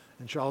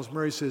 And Charles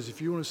Murray says,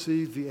 if you want to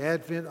see the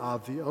advent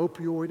of the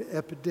opioid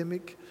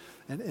epidemic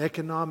and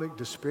economic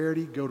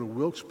disparity, go to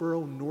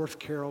Wilkesboro, North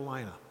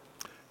Carolina,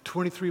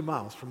 23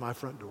 miles from my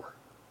front door.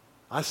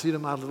 I see it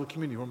in my little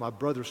community where my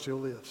brother still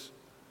lives.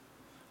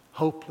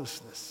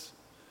 Hopelessness,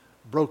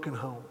 broken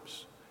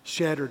homes,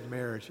 shattered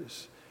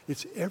marriages.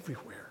 It's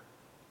everywhere.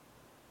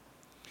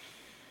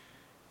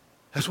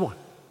 That's one.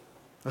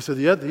 I said,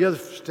 the other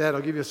stat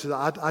I'll give you,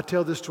 I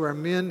tell this to our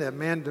men, at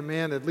man to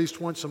man, at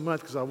least once a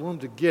month, because I want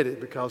them to get it,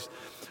 because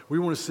we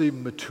want to see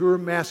mature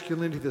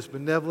masculinity that's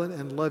benevolent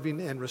and loving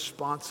and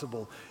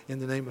responsible in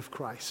the name of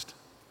Christ.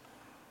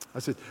 I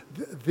said,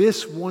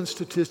 this one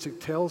statistic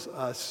tells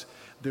us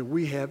that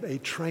we have a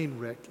train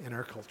wreck in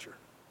our culture.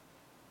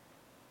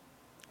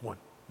 One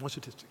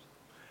statistic.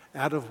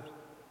 Out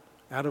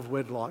of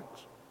wedlock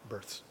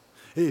births.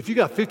 If you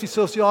got 50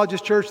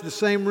 sociologists church in the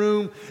same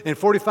room and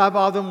 45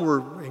 of them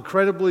were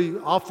incredibly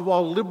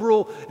off-the-wall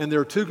liberal and there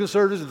were 2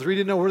 conservatives and 3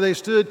 didn't know where they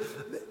stood,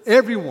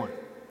 everyone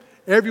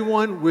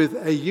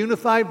with a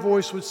unified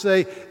voice would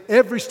say,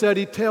 every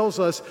study tells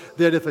us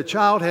that if a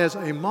child has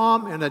a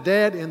mom and a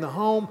dad in the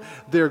home,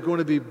 they're going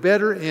to be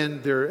better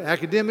in their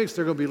academics,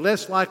 they're going to be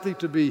less likely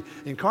to be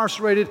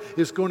incarcerated,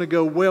 it's going to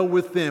go well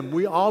with them.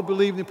 We all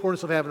believe in the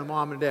importance of having a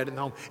mom and dad in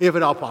the home, if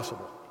at all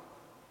possible.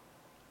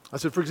 I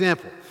said, for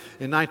example,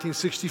 in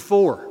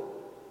 1964,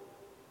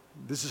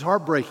 this is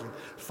heartbreaking,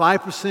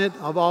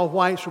 5% of all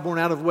whites were born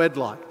out of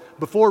wedlock.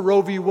 Before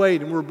Roe v.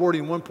 Wade, and we were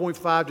aborting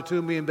 1.5 to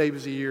 2 million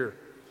babies a year.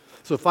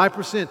 So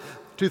 5%,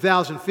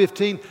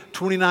 2015,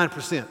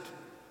 29%.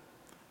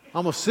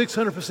 Almost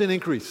 600%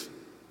 increase.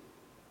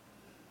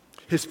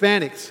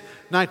 Hispanics,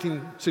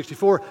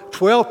 1964,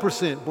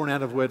 12% born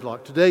out of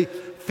wedlock. Today,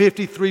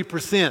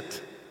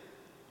 53%.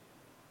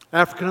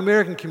 African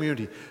American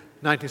community,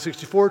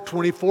 1964,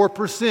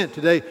 24%.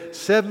 Today,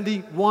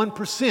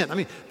 71%. I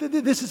mean,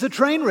 this is a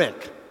train wreck.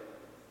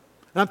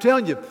 And I'm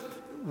telling you,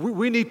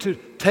 we need to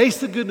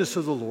taste the goodness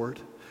of the Lord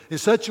in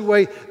such a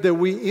way that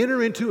we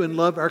enter into and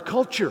love our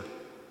culture.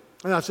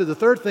 And I said the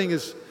third thing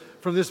is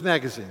from this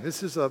magazine.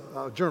 This is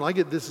a journal. I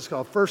get this. It's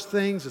called First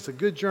Things. It's a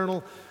good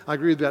journal. I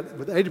agree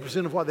with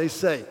 80% of what they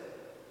say.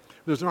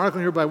 There's an article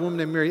here by a woman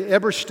named Mary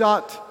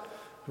Eberstadt,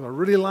 who I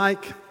really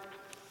like.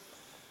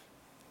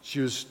 She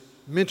was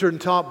mentored and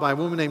taught by a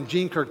woman named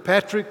Jean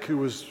Kirkpatrick, who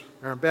was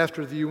our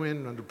ambassador to the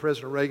UN under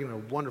President Reagan, a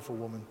wonderful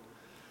woman.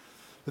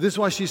 But this is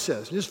what she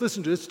says. Just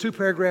listen to it. It's 2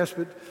 paragraphs,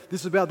 but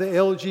this is about the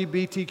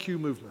LGBTQ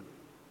movement.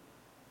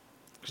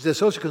 She says,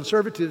 social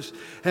conservatives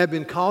have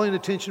been calling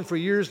attention for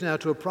years now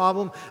to a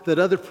problem that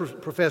others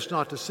profess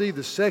not to see,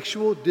 the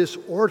sexual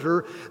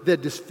disorder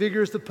that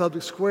disfigures the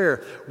public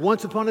square.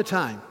 Once upon a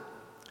time,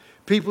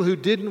 people who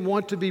didn't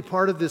want to be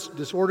part of this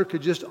disorder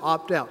could just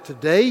opt out.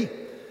 Today,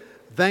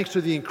 thanks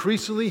to the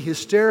increasingly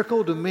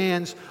hysterical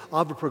demands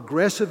of a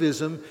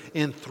progressivism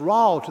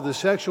enthralled to the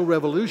sexual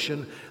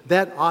revolution,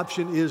 that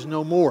option is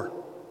no more.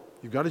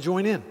 You've got to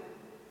join in,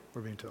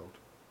 we're being told.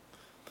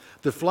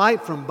 The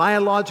flight from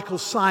biological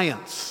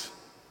science,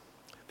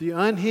 the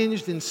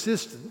unhinged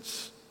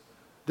insistence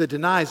that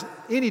denies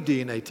any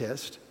DNA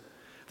test,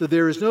 that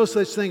there is no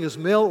such thing as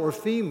male or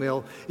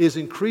female, is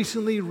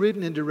increasingly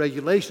written into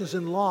regulations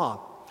and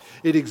law.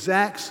 It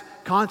exacts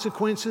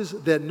consequences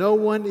that no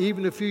one,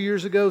 even a few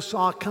years ago,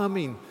 saw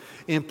coming.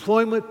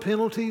 Employment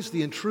penalties,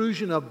 the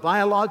intrusion of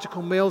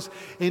biological males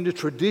into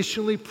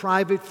traditionally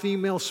private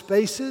female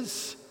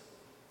spaces,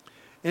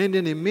 and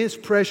an immense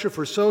pressure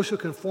for social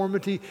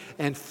conformity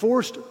and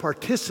forced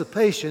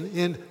participation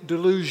in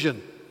delusion.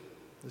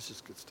 This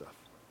is good stuff.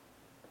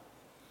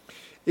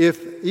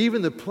 If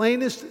even the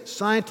plainest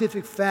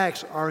scientific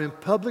facts are in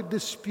public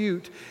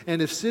dispute, and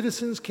if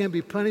citizens can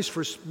be punished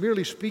for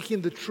merely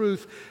speaking the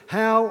truth,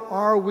 how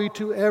are we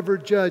to ever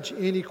judge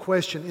any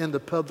question in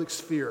the public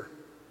sphere?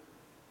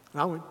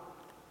 And I went,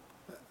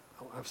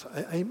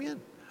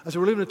 amen. I said,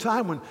 we're living in a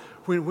time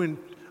when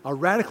a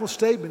radical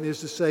statement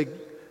is to say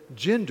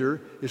gender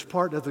is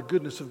part of the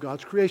goodness of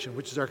God's creation,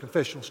 which is our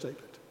confessional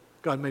statement.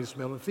 God made us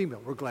male and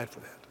female. We're glad for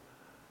that.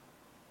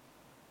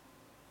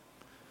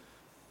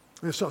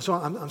 And so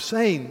I'm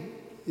saying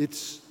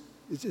it's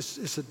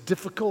a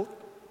difficult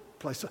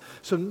place.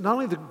 So not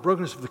only the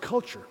brokenness of the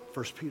culture,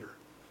 1 Peter,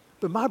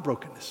 but my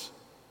brokenness,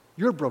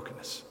 your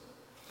brokenness.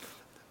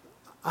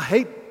 I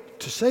hate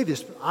to say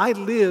this, but I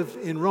live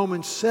in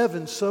Romans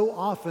 7 so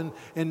often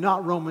and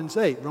not Romans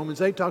 8. Romans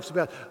 8 talks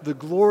about the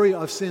glory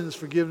of sins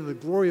forgiven, the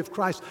glory of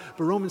Christ.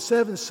 But Romans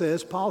 7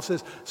 says, Paul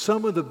says,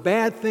 some of the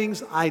bad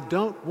things I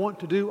don't want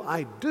to do,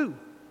 I do.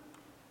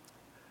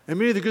 And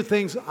many of the good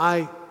things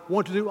I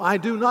want to do, I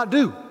do not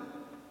do.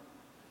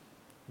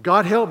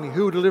 God help me,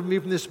 who will deliver me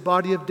from this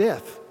body of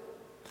death?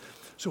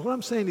 So what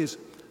I'm saying is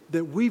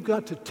that we've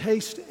got to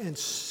taste and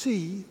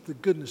see the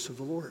goodness of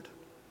the Lord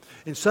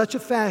in such a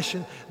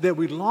fashion that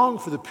we long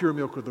for the pure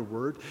milk of the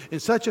Word,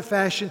 in such a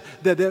fashion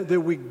that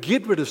we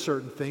get rid of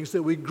certain things,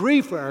 that we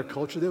grieve for our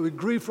culture, that we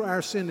grieve for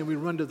our sin, and we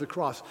run to the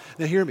cross.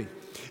 Now hear me.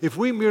 If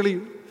we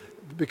merely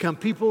become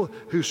people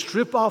who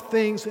strip off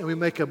things and we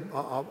make a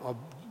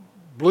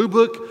blue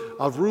book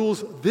of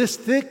rules this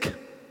thick,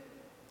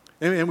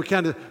 and we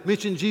kind of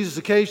mention Jesus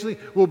occasionally,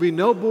 we'll be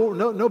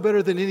no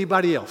better than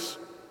anybody else.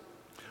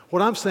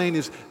 What I'm saying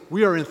is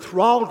we are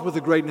enthralled with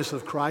the greatness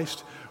of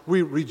Christ.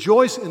 We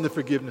rejoice in the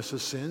forgiveness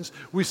of sins.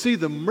 We see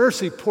the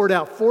mercy poured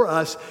out for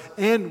us,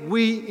 and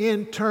we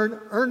in turn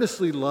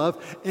earnestly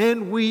love,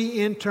 and we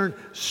in turn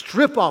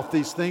strip off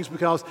these things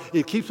because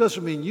it keeps us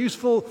from being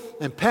useful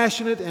and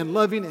passionate and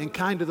loving and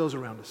kind to those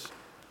around us.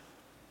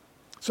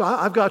 So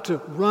I've got to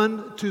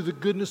run to the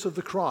goodness of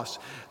the cross.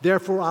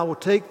 Therefore, I will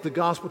take the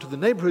gospel to the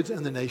neighborhoods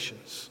and the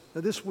nations.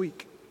 Now, this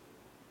week,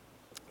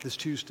 this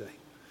Tuesday,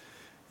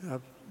 we're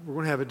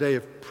going to have a day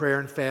of prayer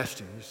and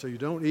fasting. So you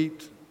don't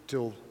eat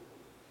till,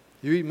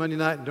 you eat Monday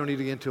night and don't eat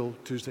again till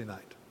Tuesday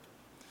night.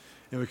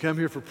 And we come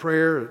here for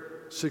prayer at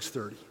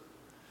 6:30.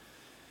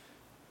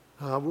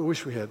 We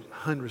wish we had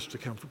hundreds to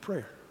come for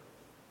prayer.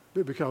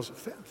 Because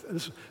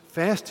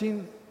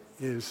fasting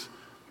is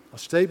a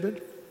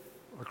statement,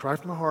 a cry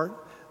from my heart,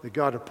 that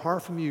God,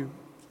 apart from you,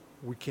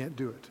 we can't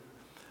do it.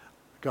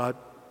 God,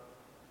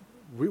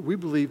 we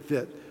believe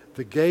that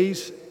the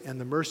gaze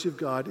and the mercy of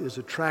God is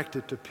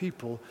attracted to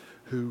people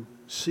who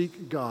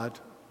seek God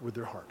with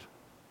their heart.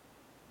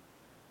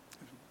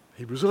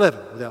 Hebrews 11,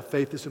 without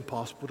faith it's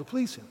impossible to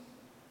please Him.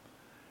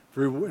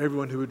 For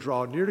everyone who would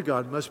draw near to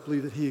God must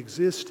believe that He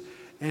exists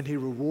and He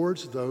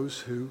rewards those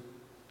who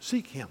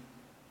seek Him.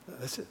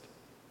 That's it.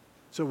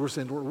 So we're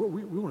saying, Lord,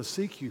 we want to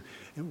seek You,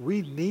 and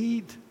we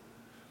need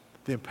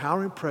the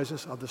empowering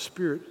presence of the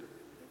Spirit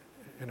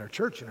in our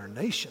church, in our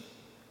nation.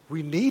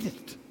 We need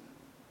it.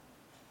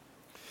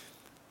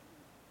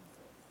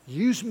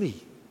 Use me.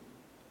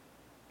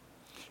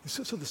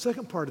 So the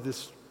second part of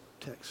this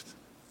text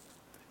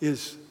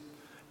is,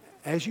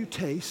 as you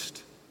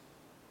taste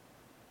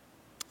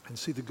and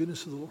see the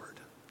goodness of the Lord,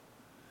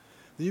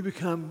 then you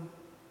become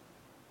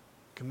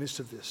convinced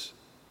of this.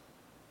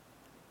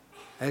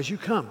 As you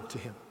come to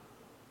Him,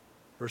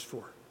 verse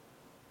 4,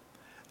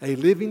 a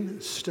living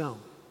stone,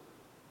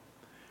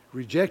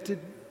 rejected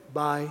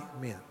by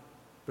men,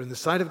 but in the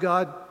sight of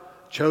God,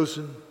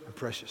 chosen and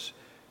precious.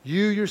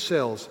 You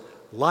yourselves,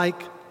 like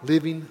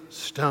living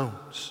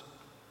stones,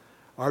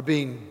 are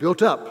being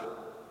built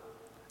up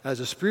as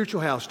a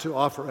spiritual house to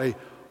offer a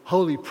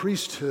holy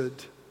priesthood,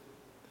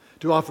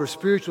 to offer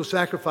spiritual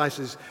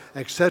sacrifices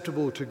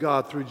acceptable to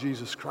God through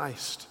Jesus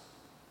Christ.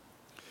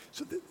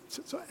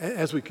 So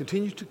as we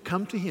continue to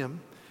come to Him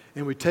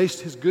and we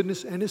taste His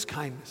goodness and His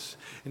kindness,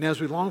 and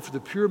as we long for the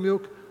pure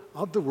milk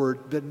of the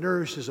Word that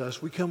nourishes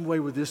us, we come away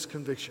with this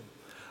conviction.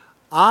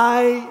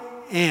 I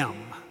am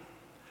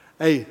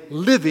a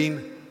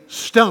living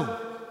stone.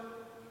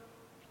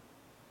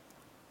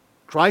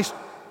 Christ,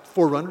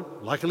 forerunner,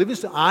 like a living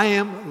stone. I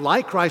am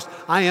like Christ.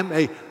 I am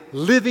a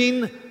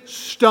living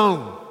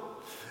stone.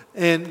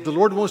 And the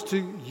Lord wants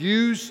to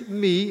use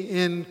me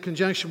in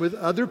conjunction with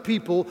other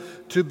people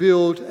to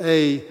build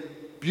a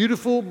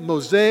beautiful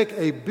mosaic,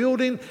 a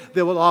building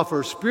that will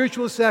offer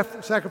spiritual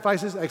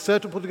sacrifices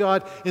acceptable to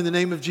God in the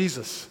name of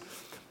Jesus.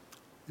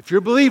 If you're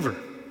a believer,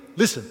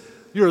 listen,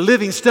 you're a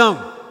living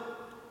stone.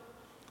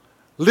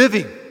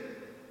 Living,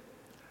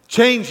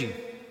 changing,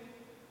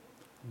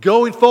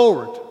 going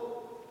forward,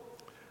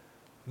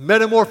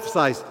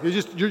 metamorphosized.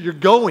 You're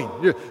going.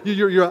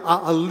 You're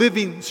a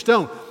living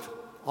stone.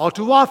 All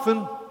too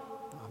often,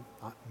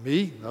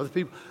 me and other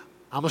people,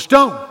 I'm a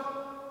stone.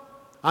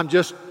 I'm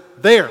just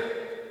there.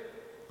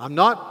 I'm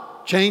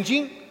not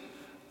changing.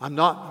 I'm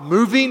not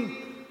moving.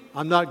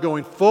 I'm not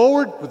going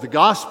forward with the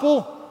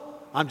gospel.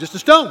 I'm just a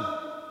stone.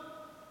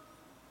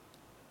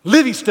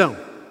 Living stone.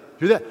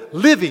 Hear that?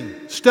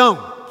 Living stone.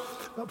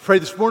 I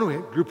prayed this morning.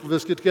 A group of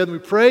us get together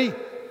and we pray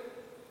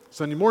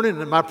Sunday morning.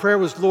 And my prayer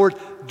was, Lord,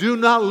 do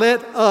not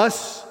let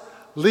us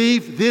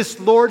leave this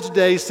Lord's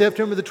Day,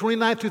 September the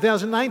 29th,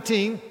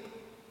 2019,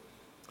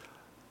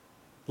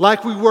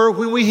 like we were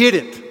when we hit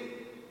it.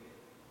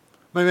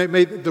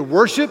 May the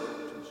worship,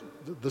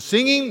 the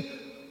singing,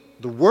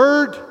 the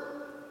word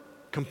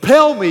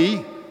compel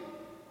me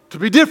to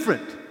be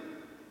different.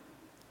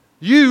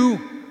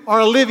 You are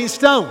a living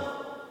stone.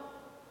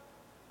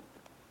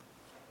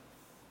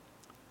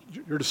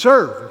 You're to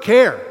serve and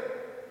care,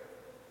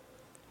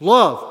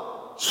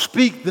 love,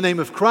 speak the name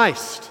of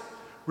Christ,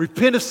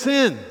 repent of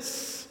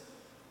sins,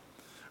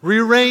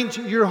 rearrange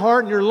your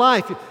heart and your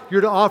life.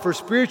 You're to offer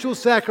spiritual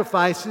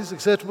sacrifices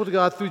acceptable to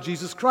God through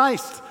Jesus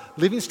Christ.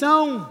 Living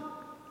stone.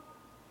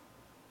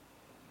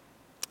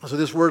 So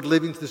this word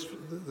living,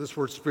 this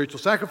word spiritual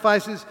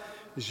sacrifices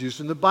is used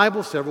in the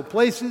Bible several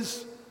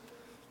places.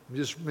 Let me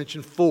just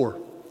mention 4.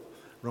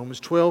 Romans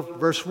 12,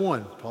 verse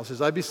 1. Paul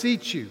says, I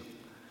beseech you,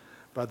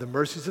 by the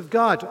mercies of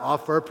God, to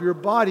offer up your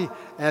body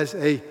as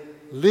a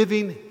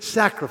living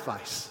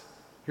sacrifice.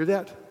 Hear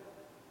that?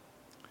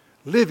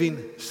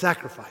 Living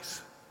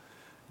sacrifice.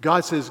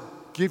 God says,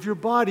 give your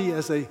body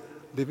as a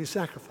living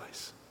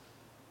sacrifice.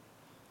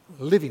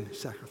 Living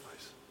sacrifice.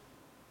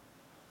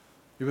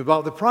 You've been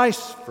bought with a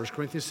price. 1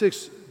 Corinthians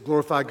 6,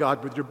 glorify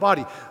God with your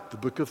body. The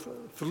book of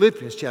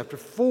Philippians, chapter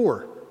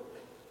 4,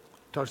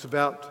 talks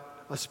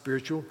about a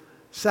spiritual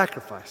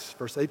sacrifice.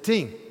 Verse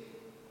 18.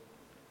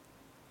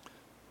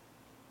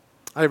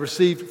 I have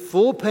received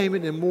full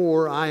payment and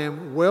more. I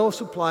am well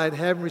supplied,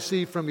 having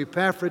received from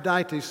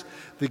Epaphroditus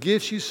the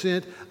gifts you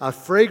sent, a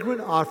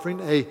fragrant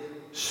offering, a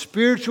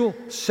spiritual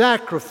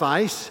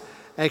sacrifice,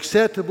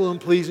 acceptable and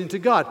pleasing to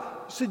God.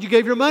 You said you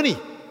gave your money.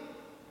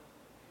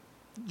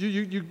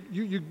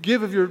 You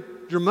give of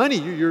your money.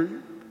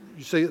 You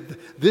say,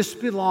 this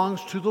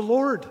belongs to the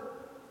Lord.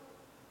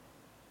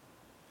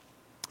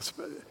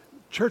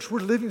 Church, we're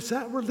living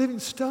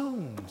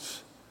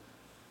stones.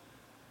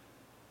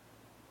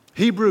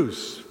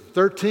 Hebrews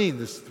 13,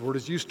 this word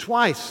is used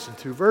twice in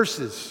 2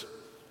 verses.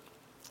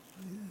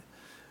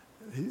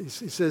 He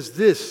says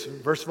this,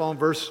 first of all in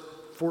verse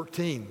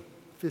 15.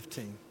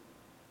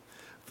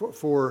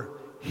 For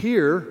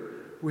here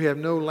we have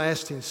no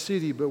lasting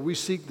city, but we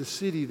seek the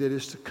city that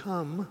is to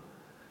come.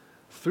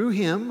 Through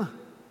him,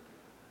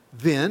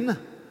 then,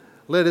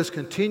 let us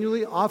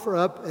continually offer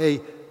up a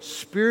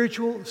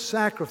spiritual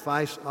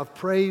sacrifice of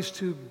praise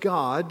to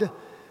God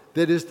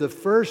that is the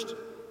fruit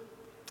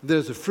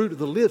of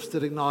the lips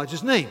that acknowledge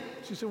his name.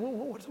 So you say, well,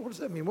 what does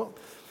that mean? Well,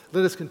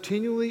 let us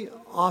continually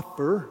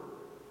offer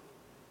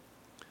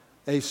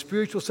a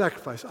spiritual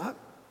sacrifice.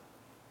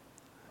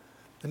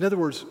 In other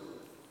words,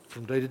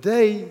 from day to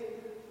day,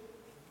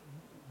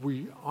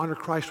 we honor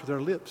Christ with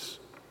our lips.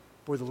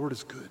 Boy, the Lord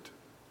is good.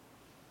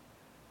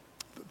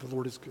 The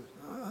Lord is good.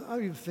 I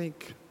even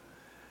think,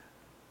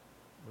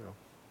 well,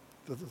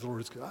 the Lord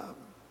is good.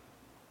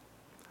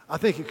 I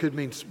think it could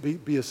mean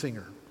be a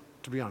singer,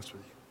 to be honest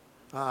with you.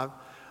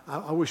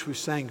 I wish we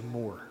sang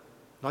more.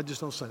 Not just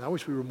don't sing. I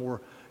wish we were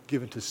more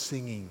given to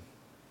singing,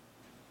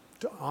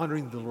 to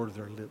honoring the Lord with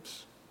our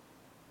lips.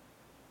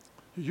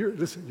 You're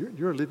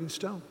a living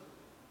stone.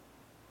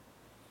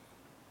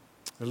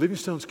 And living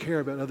stones care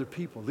about other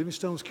people. Living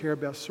stones care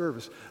about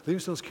service. Living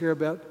stones care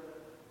about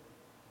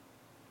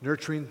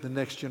nurturing the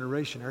next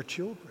generation, our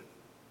children.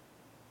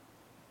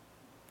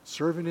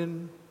 Serving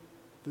in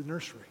the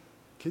nursery,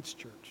 kids'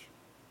 church.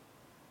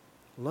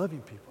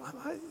 Loving people.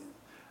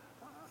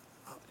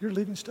 You're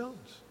living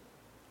stones.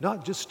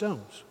 Not just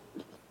stones.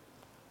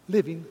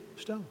 Living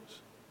stones.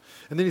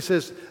 And then he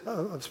says,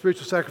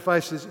 spiritual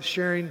sacrifice is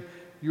sharing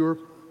your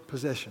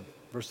possession.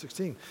 Verse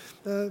 16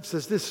 it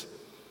says this,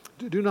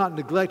 do not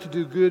neglect to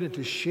do good and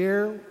to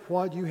share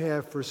what you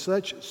have, for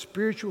such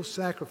spiritual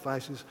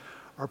sacrifices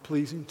are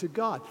pleasing to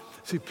God.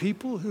 See,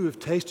 people who have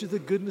tasted the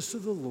goodness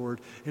of the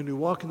Lord and who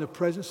walk in the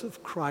presence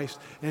of Christ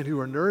and who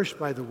are nourished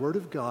by the Word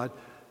of God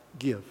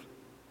give.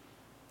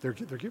 They're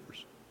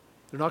givers.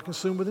 They're not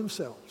consumed with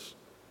themselves.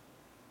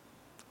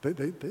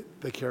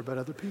 They care about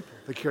other people.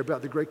 They care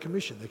about the Great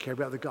Commission. They care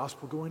about the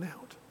gospel going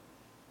out.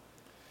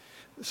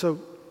 So,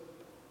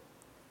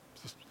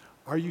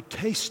 are you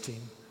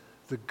tasting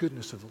the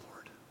goodness of the Lord?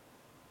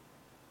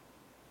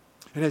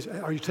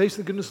 And are you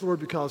tasting the goodness of the Lord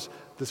because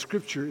the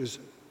Scripture is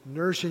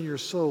nourishing your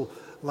soul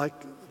like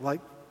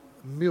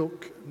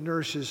milk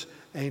nourishes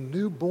a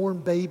newborn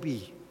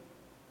baby?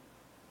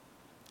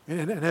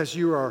 And as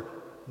you are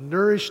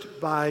nourished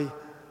by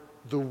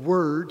the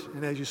Word,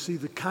 and as you see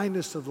the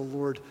kindness of the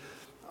Lord,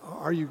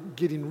 are you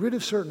getting rid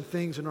of certain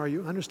things, and are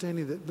you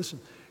understanding that, listen,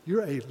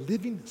 you're a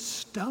living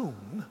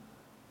stone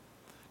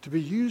to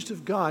be used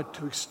of God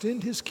to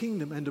extend His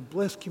kingdom and to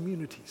bless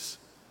communities,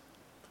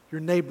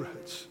 your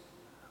neighborhoods,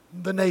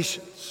 the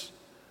nations,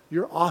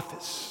 your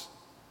office,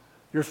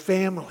 your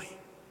family.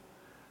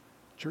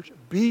 Church,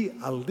 be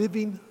a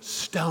living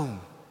stone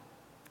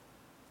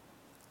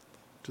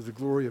to the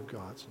glory of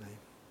God's name.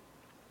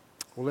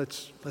 Well,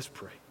 let's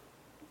pray.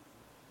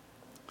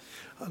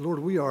 Lord,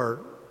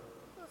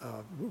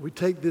 we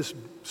take this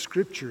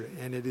scripture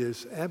and it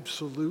is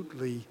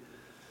absolutely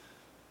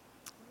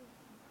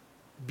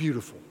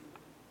beautiful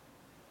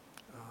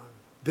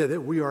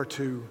that we are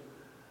to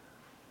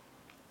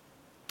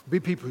be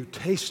people who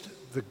taste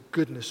the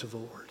goodness of the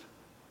Lord.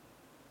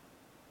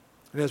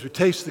 And as we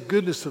taste the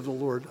goodness of the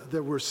Lord,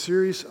 that we're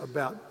serious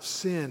about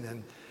sin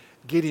and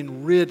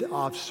getting rid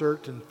of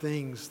certain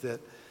things that,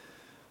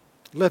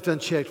 left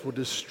unchecked, will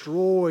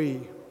destroy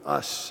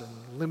us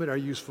and limit our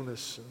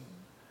usefulness and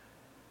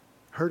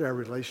hurt our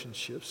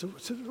relationships.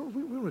 So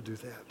we want to do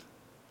that.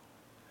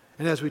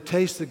 And as we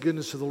taste the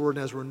goodness of the Lord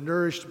and as we're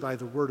nourished by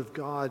the Word of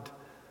God,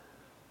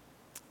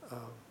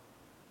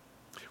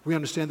 we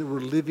understand that we're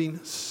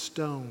living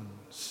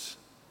stones.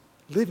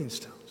 Living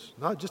stones,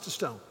 not just a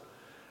stone,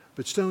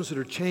 but stones that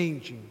are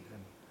changing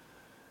and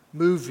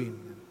moving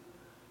and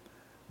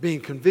being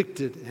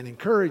convicted and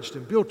encouraged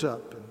and built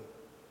up and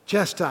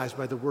chastised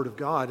by the Word of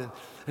God.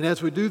 And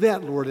as we do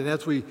that, Lord, and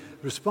as we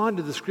respond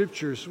to the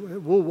Scriptures,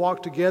 we'll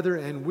walk together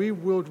and we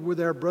will, with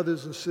our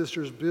brothers and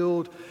sisters,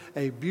 build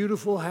a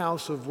beautiful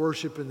house of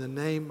worship in the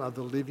name of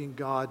the living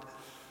God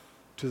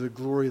to the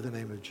glory of the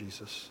name of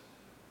Jesus.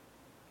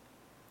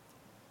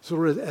 So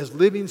Lord, as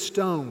living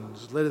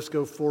stones, let us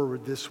go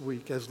forward this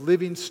week. As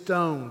living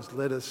stones,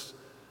 let us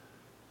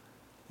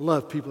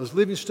love people. As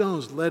living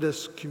stones, let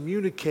us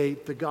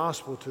communicate the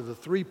gospel to the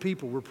 3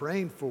 people we're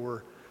praying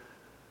for.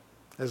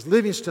 As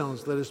living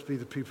stones, let us be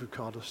the people who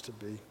called us to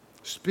be.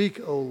 Speak,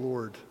 O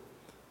Lord,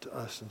 to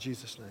us in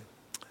Jesus' name.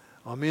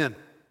 Amen.